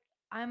like,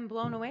 I'm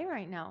blown away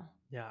right now.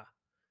 Yeah,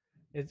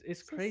 it's This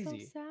is so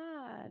crazy.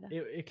 sad.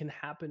 It can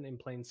happen in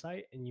plain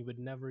sight, and you would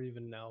never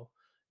even know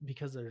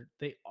because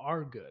they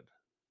are good.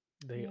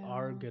 They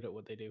are Yeah. good at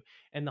what they do.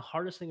 And the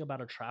hardest thing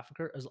about a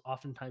trafficker is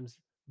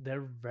oftentimes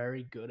they're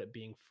very good at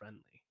being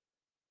friendly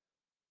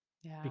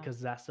Yeah. because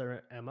that's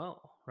their MO,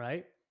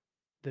 right?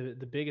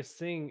 The biggest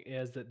thing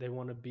is that they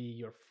want to be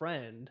your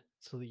friend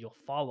so that you'll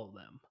follow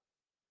them.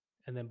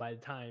 And then by the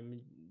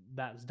time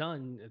that's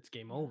done, it's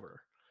game Yeah.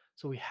 over.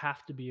 So we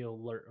have to be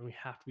alert and we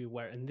have to be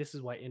aware. And this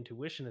is why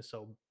intuition is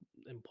so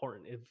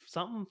important. If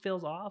something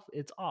feels off,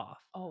 it's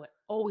off. Oh, it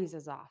always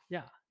is off.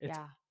 Yeah, it's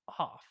Yeah.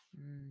 off.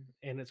 Mm.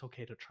 And it's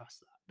okay to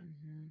trust that.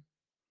 Hmm.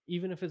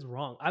 Even if it's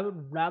wrong. I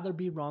would rather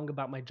be wrong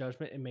about my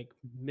judgment and make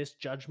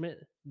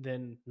misjudgment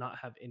than not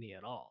have any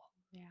at all,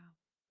 Yeah.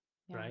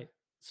 Yeah. right?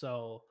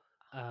 So,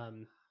 Oh my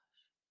um,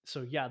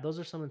 so yeah, those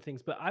are some of the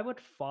things. But I would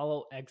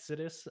follow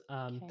Exodus.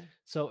 Okay.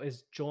 So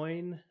is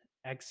join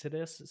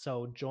Exodus.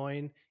 So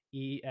join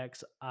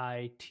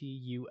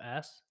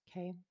EXITUS.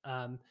 Okay.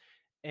 Um,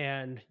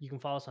 And you can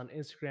follow us on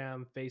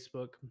Instagram,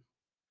 Facebook.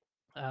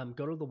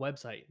 Go to the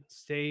website,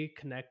 stay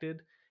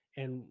connected,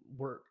 and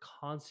we're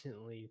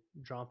constantly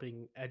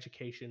dropping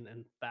education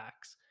and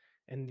facts.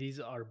 And these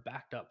are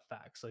backed up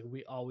facts. Like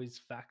we always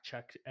fact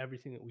check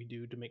everything that we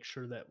do to make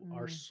sure that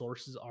our Mm,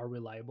 sources are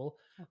reliable.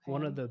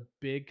 One of okay. the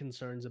big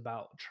concerns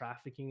about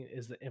trafficking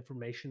is the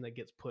information that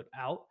gets put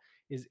out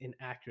is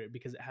inaccurate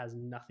because it has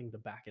nothing to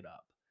back it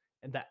up.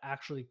 And that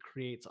actually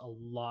creates a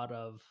lot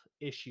of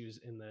issues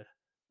in the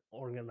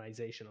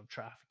organization of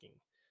trafficking,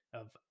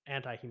 of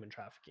anti-human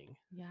trafficking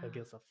Yeah,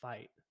 against a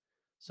fight.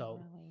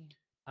 So really.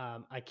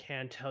 I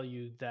can tell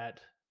you that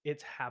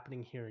it's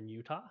happening here in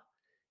Utah.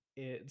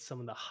 Some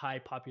of the high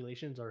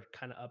populations are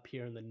kind of up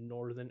here in the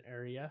northern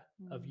area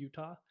of Mm,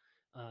 Utah.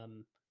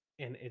 Um,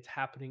 and it's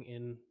happening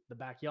in the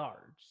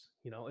backyards.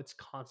 It's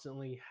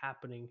constantly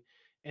happening.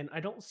 And I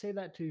don't say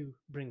that to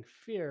bring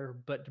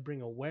fear, but to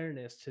bring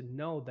awareness to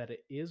know that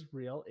it is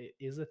real, it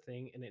is a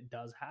thing, and it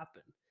does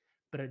happen.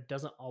 But it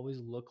doesn't always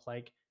look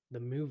like the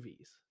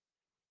movies.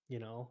 You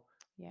know,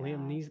 Liam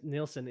yeah,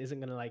 Nielsen isn't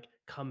gonna like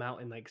come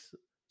out and like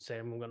say,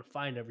 "I'm gonna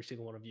find every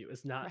single one of you."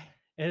 It's not, right.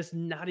 and it's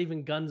not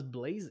even guns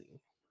blazing,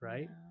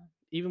 right? Yeah.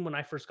 Even when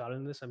I first got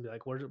into this, I'd be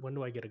like, when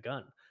do I get a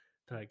gun?"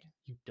 They're like,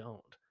 "You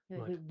don't." You're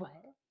I'm like, like, "Wait,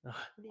 what? "Ugh,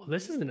 What do well, you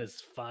this isn't mean?"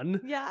 as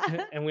fun.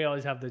 Yeah. And we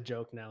always have the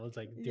joke now. It's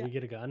like, "Do Yeah. we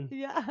get a gun?"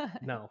 Yeah.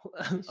 No.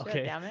 You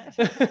should, Okay. damn it.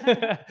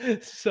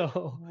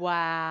 So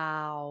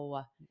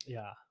Wow.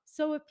 yeah.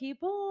 So if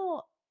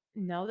people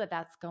know that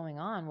that's going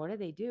on, what do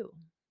they do?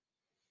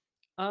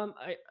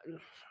 I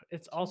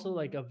it's Do you also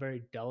like know? a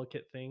very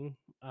delicate thing.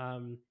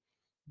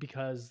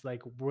 Because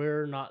like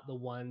we're not the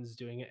ones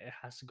doing it. It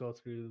has to go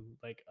through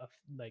like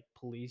like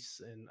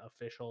police and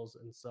officials.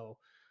 And so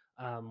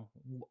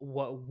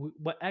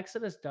what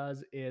Exodus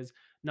does is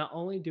not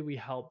only do we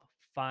help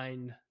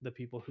find the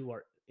people who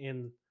are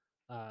in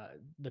uh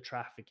the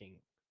trafficking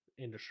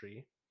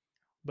industry,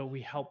 but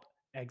we help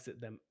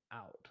exit them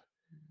out.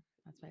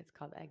 That's why it's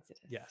called Exodus.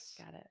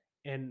 Yes. Got it.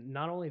 And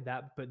not only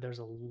that, but there's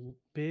a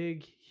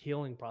big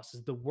healing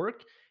process. The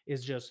work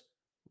is just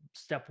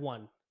step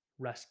 1,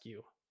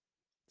 rescue.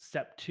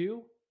 Step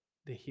 2,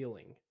 the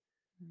healing.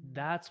 Mm,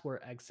 That's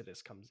where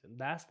Exodus comes in.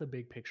 That's the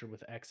big picture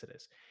with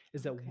Exodus,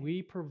 is that okay.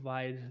 we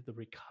provide the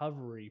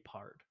recovery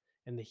part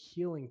and the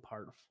healing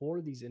part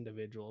for these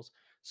individuals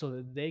so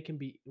that they can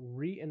be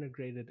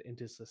reintegrated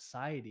into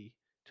society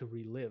to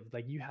relive.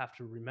 Like you have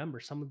to remember,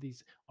 some of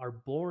these are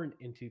born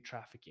into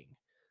trafficking.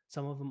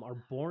 Some of them are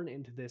born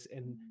into this,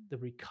 and Mm. the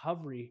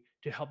recovery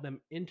to help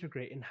them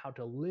integrate in how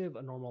to live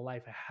a normal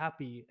life, a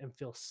happy and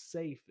feel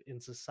safe in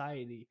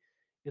society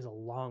is a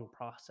long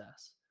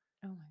process,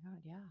 Oh my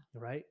God. Yeah.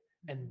 right?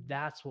 And Mhm.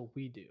 that's what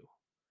we do.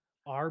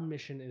 Our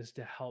mission is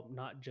to help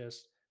not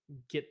just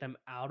get them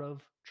out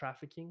of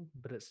trafficking,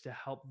 but it's to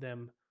help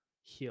them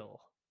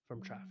heal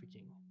from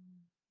trafficking.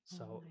 Mm. Oh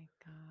So, my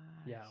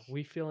yeah, gosh.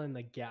 we fill in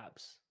the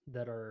gaps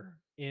that are Mm.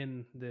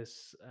 in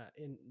this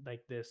in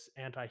like this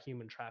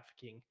anti-human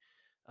trafficking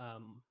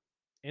um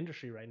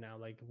industry right now.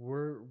 Like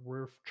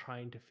we're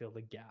trying to fill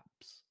the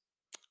gaps.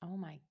 Oh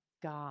my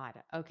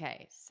God.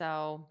 Okay.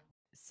 So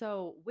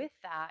with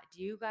that,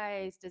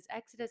 does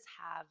Exodus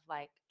have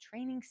like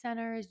training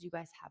centers? Do you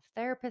guys have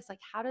therapists? Like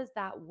how does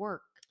that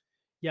work?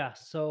 Yeah, Like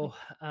so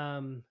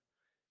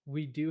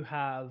we do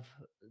have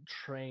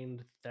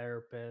trained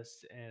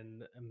therapists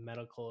and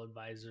medical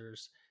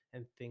advisors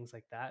and things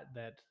like that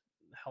that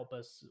help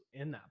us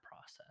in that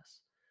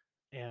process.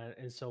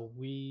 And so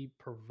we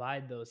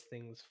provide those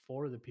things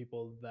for the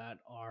people that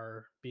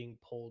are being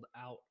pulled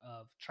out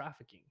of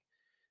trafficking.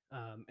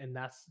 And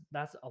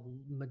that's a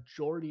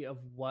majority of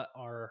what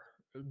our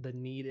the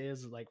need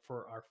is like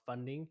for our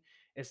funding.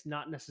 It's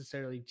not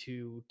necessarily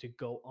to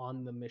go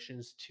on the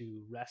missions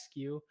to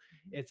rescue.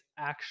 Mhm. It's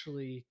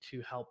actually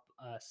to help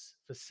us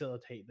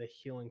facilitate the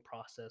healing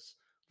process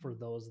for Mm.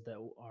 those that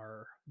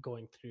are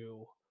going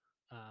through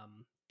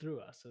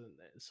us.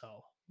 And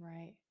so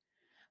Right.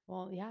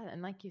 Well, yeah,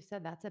 and like you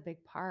said, that's a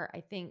big part.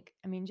 I think,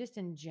 I mean, just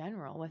in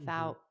general,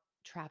 hmm without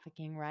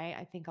trafficking, right?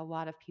 I think a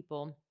lot of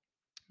people,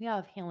 we all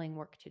have healing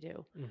work to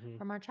do hmm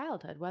from our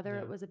childhood, whether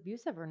it yeah, was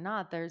abusive or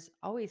not. There's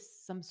always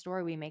some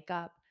story we make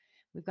up.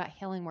 We've got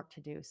healing work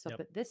to do. So, yep,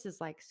 but this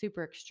is like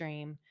super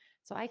extreme.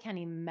 So I can't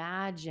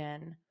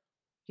imagine,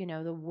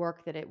 the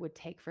work that it would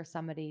take for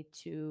somebody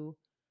to,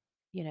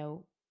 you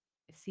know,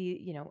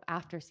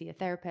 see a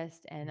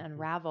therapist and hmm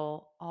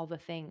unravel all the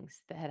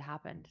things that had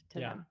happened to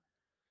yeah. them.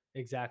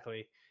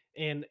 Exactly.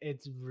 And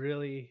it's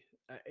really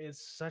it's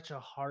such a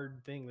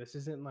hard thing. This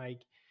isn't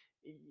like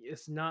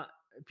it's not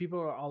people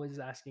are always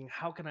asking,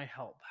 "How can I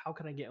help? How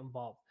can I get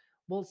involved?"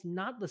 Well, it's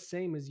not the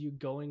same as you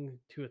going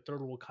to a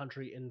third world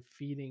country and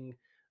feeding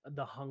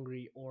the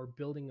hungry or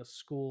building a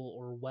school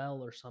or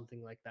well or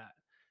something like that.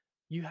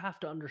 You have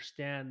to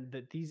understand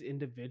that these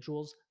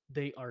individuals,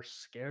 they are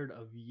scared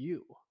of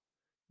you.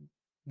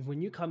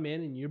 When you Mm. come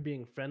in and you're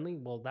being friendly,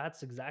 well,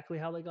 that's exactly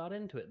how they got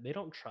into it. They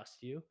don't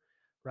trust you,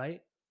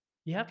 right?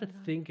 You Oh have to my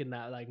God. think in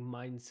that like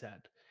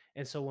mindset.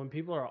 And so when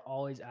people are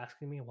always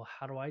asking me, well,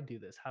 how do I do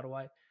this? How do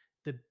I?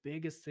 The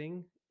biggest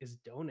thing is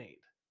donate.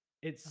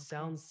 It Okay.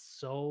 sounds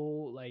so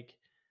like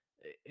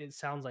it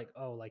sounds like,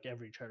 oh, like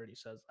every charity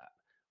says that.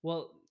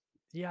 Well,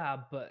 yeah,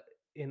 but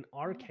in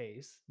our Well,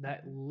 case,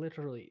 that mhm,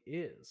 literally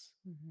is.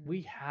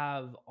 We mhm,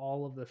 have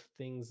all of the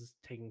things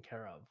taken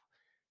care of.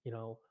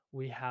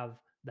 We have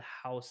the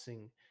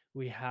housing,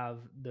 we have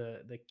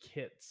the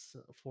kits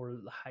for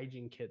the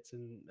hygiene kits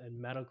and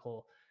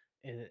medical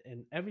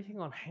and everything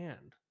on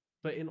hand.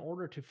 But in yeah,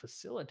 order to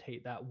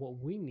facilitate that, what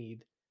we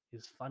need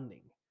is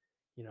funding.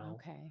 You know,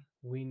 okay,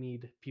 we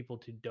need people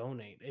to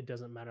donate. It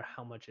doesn't matter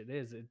how much it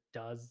is, it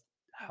does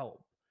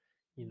help,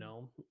 you mm,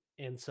 know?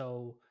 And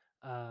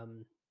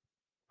um,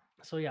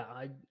 so yeah,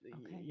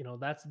 okay,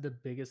 that's the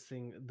biggest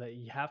thing that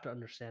you have to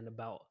understand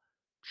about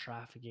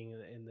trafficking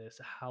in this,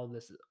 how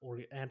this or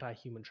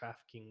anti-human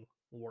trafficking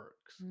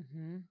works.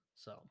 mhm.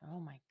 So, Oh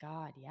my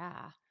god,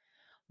 yeah.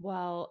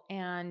 Well,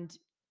 and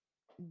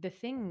the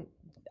thing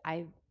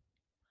I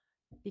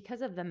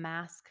because of the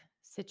mask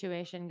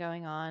situation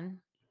going on,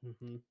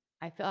 mhm.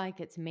 I feel like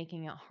it's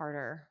making it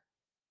harder.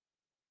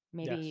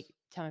 Yes. Maybe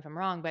tell me if I'm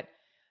wrong, but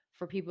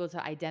for people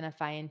to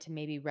identify and to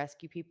maybe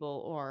rescue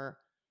people or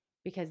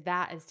because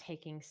that is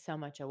taking so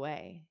much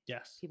away.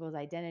 Yes. People's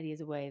identity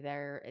is away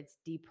there. It's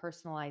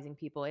depersonalizing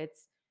people.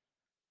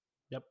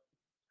 Yep.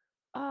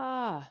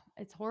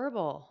 It's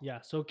horrible.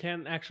 Yeah, so it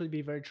can actually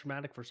be very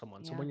traumatic for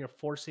someone. So Yeah. when you're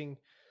forcing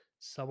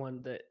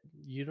someone that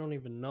you don't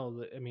even know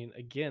that, I mean,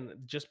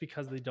 again, just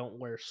because they don't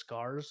wear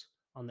scars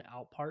on the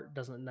out part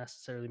doesn't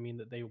necessarily mean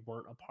that they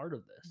weren't a part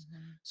of this.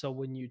 Mhm. So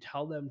when you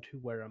tell them to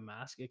wear a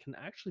mask, it can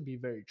actually be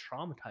very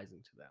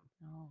traumatizing to them.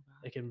 Oh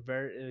god. It can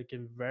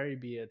very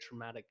be a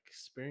traumatic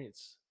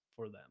experience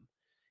for them,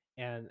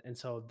 and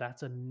so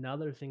that's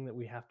another thing that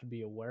we have to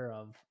be aware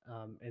of.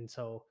 And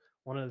so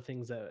one of the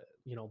things that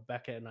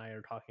Becca and I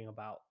are talking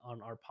about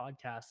on our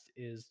podcast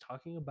is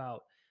talking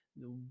about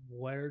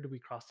where do we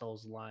cross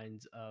those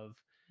lines of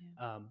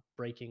Yeah.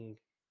 breaking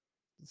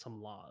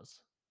some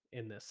laws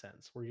in this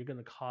sense where you're going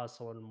to cause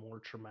someone more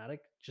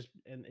traumatic, just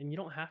and you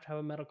don't have to have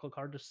a medical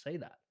card to say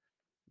that.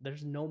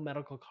 There's no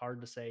medical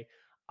card to say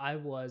I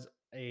was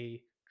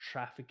a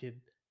trafficked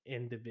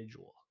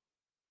individual,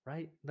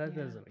 right? That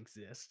Yeah. doesn't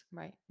exist.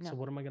 Right. So No.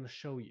 what am I going to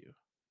show you?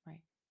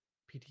 Right.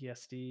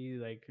 PTSD,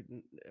 like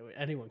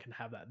anyone can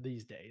have that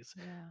these days,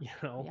 Yeah. you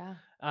know. Yeah.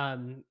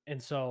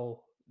 And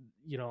so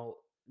you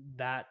know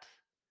that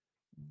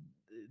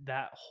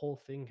that whole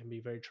thing can be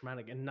very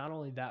traumatic, and not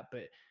only that,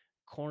 but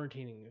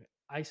quarantining,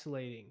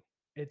 isolating,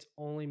 it's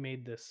only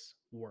made this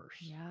worse.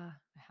 Yeah.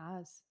 It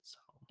has. So,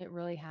 It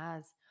really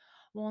has.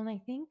 Well, and I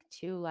think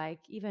too, like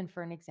even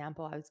for an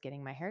example, I was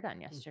getting my hair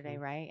done yesterday,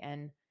 mhm, right?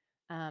 And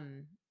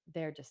um,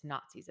 they're just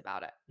Nazis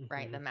about it,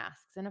 right? The mhm,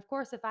 masks. And of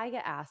course, if I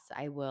get asked,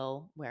 I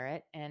will wear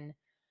it. And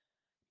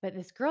but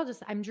this girl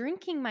just, I'm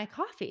drinking my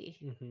coffee.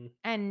 mhm,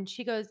 And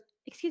she goes,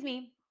 "Excuse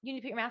me, you need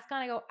to put your mask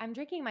on." I go, "I'm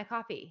drinking my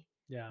coffee."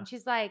 yeah, And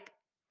she's like,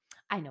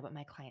 "I know, but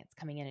my client's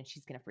coming in and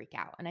she's gonna freak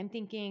out." And I'm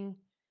thinking,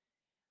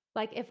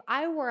 like, if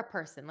I were a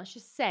person, let's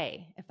just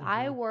say, if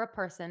I mhm, were a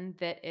person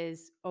that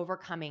is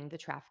overcoming the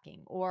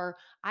trafficking, or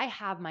I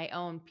have my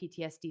own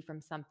PTSD from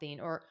something,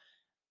 or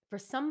for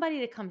somebody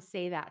to come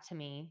say that to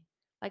me,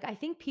 like, I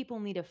think people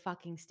need to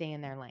fucking stay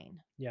in their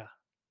lane. yeah,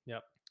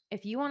 yep,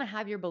 If you want to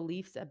have your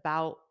beliefs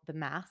about the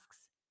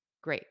masks,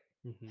 great.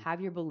 mhm,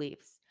 Have your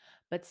beliefs,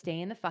 but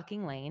stay in the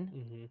fucking lane,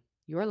 mhm.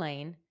 your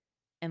lane,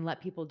 and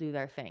let people do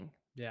their thing.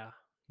 Yeah.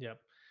 Yep.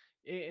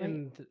 Like,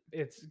 And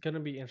it's going to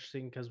be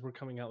interesting because we're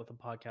coming out with a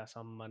podcast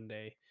on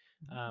Monday,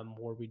 mhm.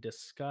 where we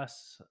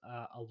discuss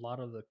a lot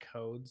of the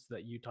codes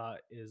that Utah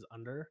is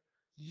under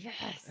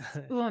Yes.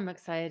 Oh, I'm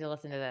excited to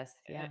listen to this.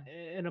 Yeah.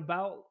 and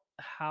about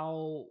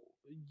how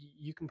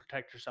you can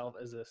protect yourself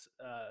as this,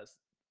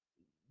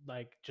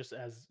 like just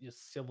as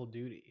just civil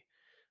duty,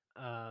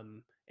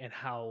 and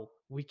how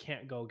we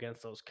can't go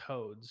against those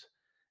codes,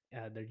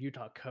 their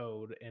Utah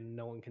code, and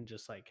no one can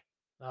just like,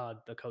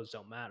 the codes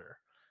don't matter.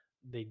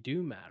 They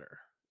do matter,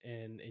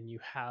 and you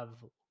have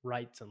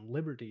rights and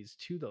liberties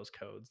to those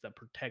codes that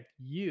protect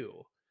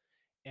you.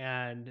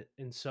 And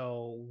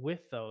so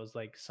with those,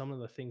 like some of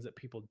the things that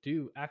people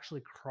do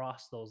actually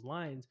cross those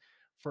lines.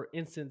 For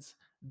instance,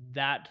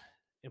 that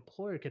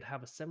employer could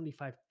have a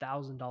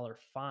 $75,000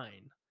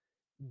 fine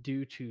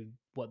due to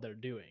what they're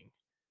doing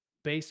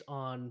based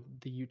on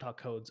the Utah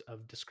codes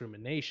of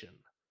discrimination.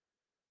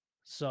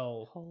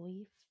 So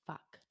Holy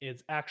fuck.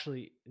 it's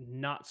actually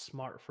not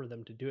smart for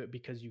them to do it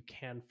because you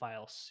can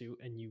file suit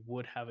and you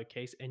would have a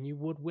case and you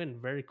would win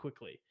very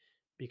quickly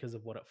because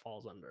of what it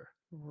falls under.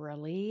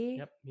 Really?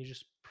 Yep. You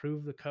just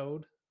prove the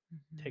code,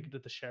 take it Mhm. to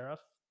the sheriff.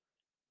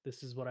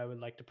 This is what I would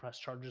like to press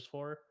charges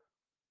for.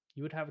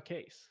 You would have a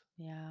case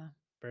Yeah.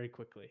 very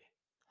quickly.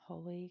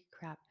 Holy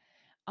crap.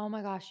 Oh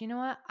my gosh. You know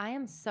what? I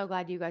am so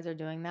glad you guys are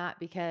doing that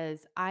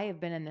because I have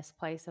been in this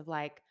place of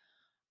like,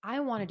 I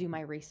want to do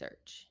my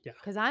research Yeah.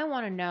 because I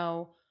want to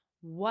know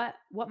what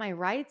my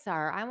rights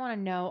are. I want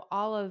to know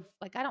all of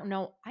like I don't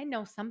know. I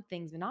know some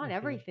things, but not Hmm.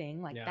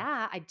 everything like Yeah.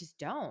 that. I just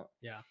don't.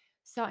 Yeah.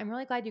 So I'm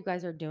really glad you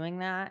guys are doing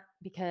that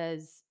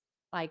because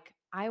like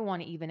I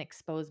want to even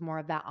expose more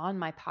of that on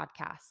my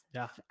podcast.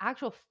 Yeah.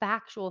 Actual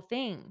factual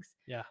things.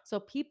 Yeah. So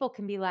people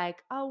can be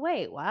like, oh,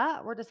 wait,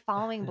 what? We're just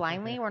following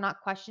blindly. We're not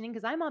questioning.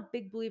 Because I'm a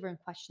big believer in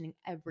questioning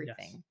Yes,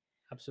 everything.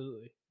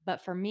 absolutely.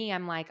 But for me,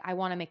 I'm like, I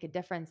want to make a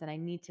difference and I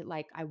need to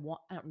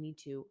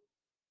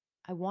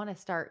I want to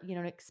start,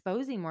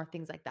 exposing more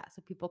things like that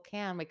so people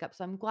can wake up.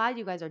 So I'm glad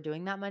you guys are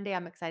doing that Monday.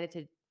 I'm excited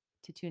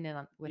to tune in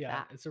with Yeah,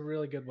 that. it's a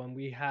really good one.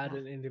 We had Yeah.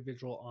 an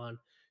individual on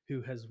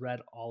who has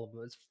read all of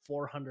them. It's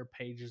 400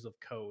 pages of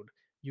code,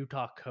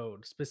 Utah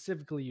code,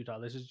 specifically Utah.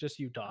 This is just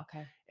Utah,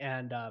 Okay.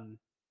 and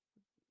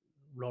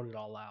wrote it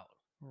all out.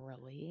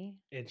 Really?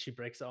 And she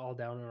breaks it all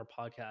down in our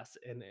podcast,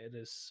 and it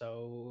is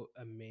so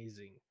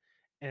amazing.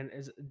 And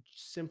it's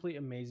simply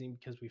amazing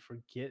because we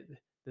forget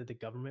that the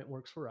government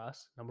works for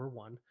us, number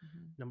one.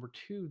 Mhm. Number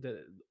two,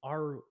 that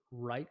our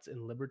rights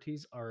and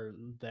liberties are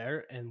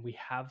there, and we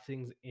have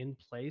things in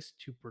place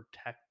to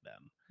protect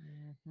them.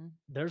 Mhm.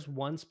 There's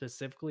one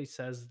specifically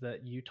says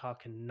that Utah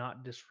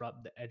cannot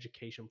disrupt the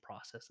education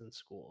process in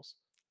schools.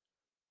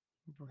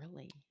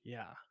 Really?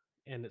 Yeah,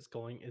 and is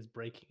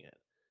breaking it.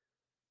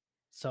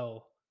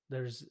 So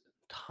there's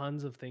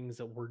tons of things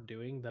that we're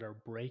doing that are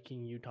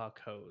breaking Utah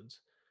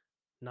codes,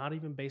 not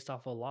even based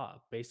off of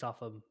law, based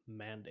off of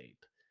mandate.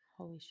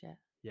 Holy shit.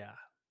 Yeah.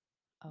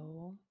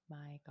 Oh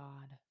my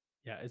God.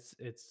 Yeah, it's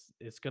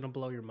gonna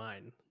blow your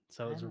mind.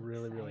 So it's I'm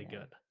really, really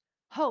excited. good.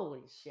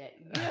 Holy shit.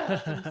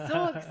 Yes. I'm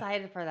so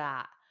excited for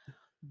that.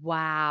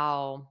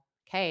 Wow.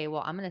 Okay.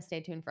 Well, I'm going to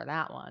stay tuned for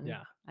that one.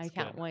 Yeah, I it's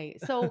can't good.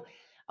 wait. So,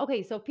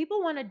 okay. So, if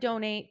people want to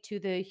donate to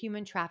the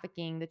human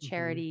trafficking, the Mhm.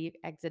 charity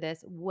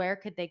Exodus, where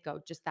could they go?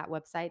 Just that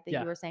website that you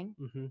Yeah. were saying?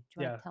 Do you want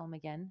Yeah. to tell them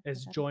again?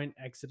 It's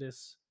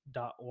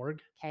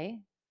joinexodus.org.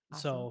 Okay.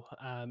 Awesome. So,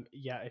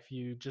 yeah, if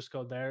you just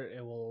go there,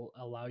 it will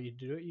allow you to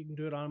do it. You can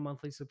do it on a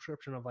monthly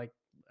subscription of like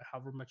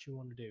however much you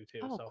want to do too.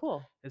 Oh, So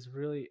cool. it's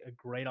really a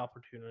great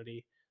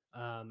opportunity.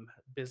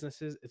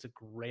 Businesses, it's a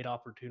great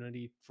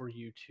opportunity for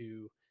you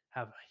to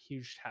have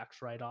huge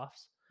tax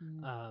write-offs.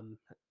 Mm,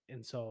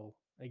 And so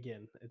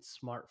again, it's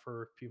smart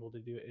for people to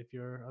do it if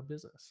you're a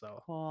business.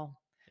 So cool.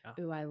 yeah,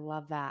 Ooh, I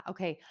love that.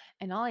 Okay.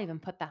 And I'll even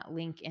put that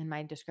link in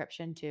my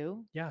description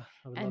too. yeah,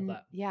 I would love And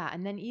that. yeah.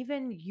 And then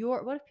even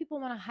what if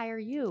people want to hire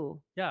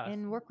you Yeah,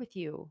 and work with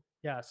you?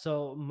 yeah.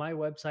 So my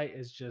website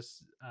is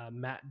just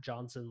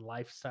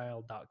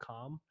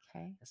mattjohnsonlifestyle.com.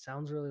 Okay. It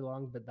sounds really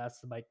long, but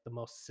that's like the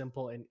most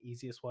simple and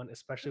easiest one,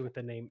 especially with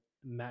the name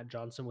Matt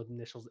Johnson with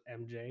initials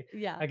MJ.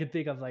 Yeah. I could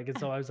think of like, and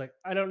so I was like,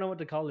 I don't know what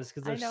to call this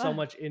because I there's know. so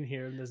much in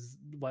here in this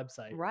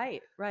website.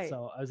 Right. Right.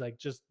 So I was like,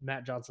 just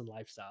Matt Johnson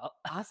Lifestyle.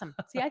 Awesome.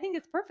 See, I think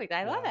it's perfect.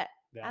 I love Yeah, it.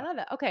 I yeah, love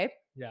it. Okay.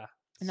 yeah.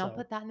 And I'll So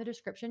put that in the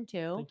description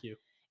too. thank you.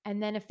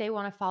 And then if they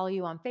want to follow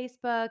you on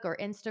Facebook or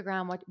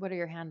Instagram, what are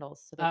your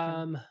handles? So they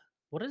can,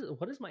 What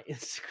is my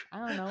Instagram?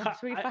 I don't know.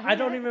 Should we I find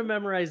don't it? even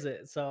memorize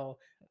it. So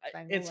That's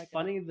fine. We'll it's look it up.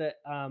 funny that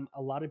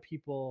a lot of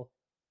people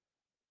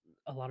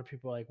are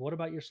like, what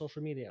about your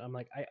social media? I'm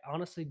like, I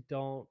honestly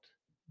don't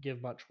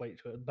give much weight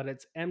to it, but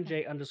it's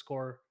MJ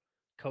underscore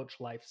coach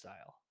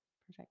lifestyle.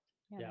 Perfect.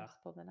 Yeah. Yeah. Just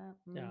pull that up.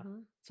 Yeah.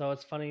 Mhm. So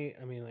it's funny.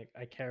 I mean, like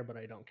I care, but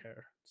I don't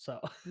care. So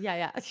Yeah.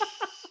 Yeah. It's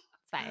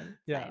fine.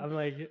 It's yeah, fine. I'm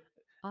like,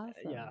 Awesome.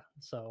 yeah.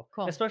 So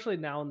Cool. especially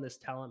now in this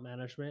talent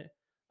management,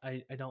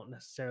 I don't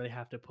necessarily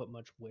have to put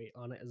much weight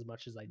on it as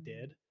much as I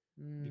did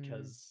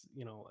because,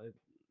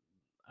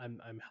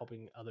 I'm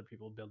helping other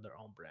people build their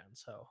own brand.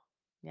 So,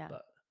 Yeah.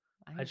 but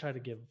I try to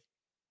give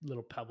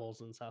little pebbles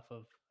and stuff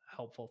of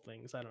helpful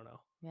things. I don't know.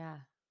 Yeah.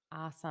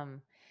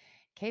 Awesome.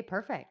 Okay,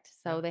 perfect.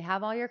 So Yeah. they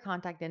have all your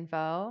contact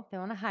info. If they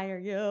want to hire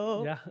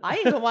you. Yeah. I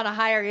even want to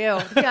hire you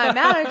to be my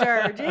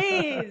manager.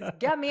 Jeez,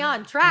 get me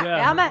on track,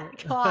 damn it.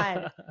 Come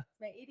on.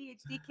 My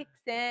ADHD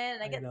kicks in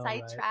and I get know,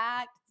 right?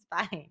 sidetracked.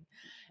 It's fine.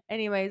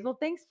 Anyways, well,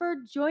 thanks for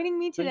joining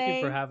me today.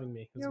 Thank you for having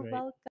me. It was You're great.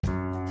 welcome.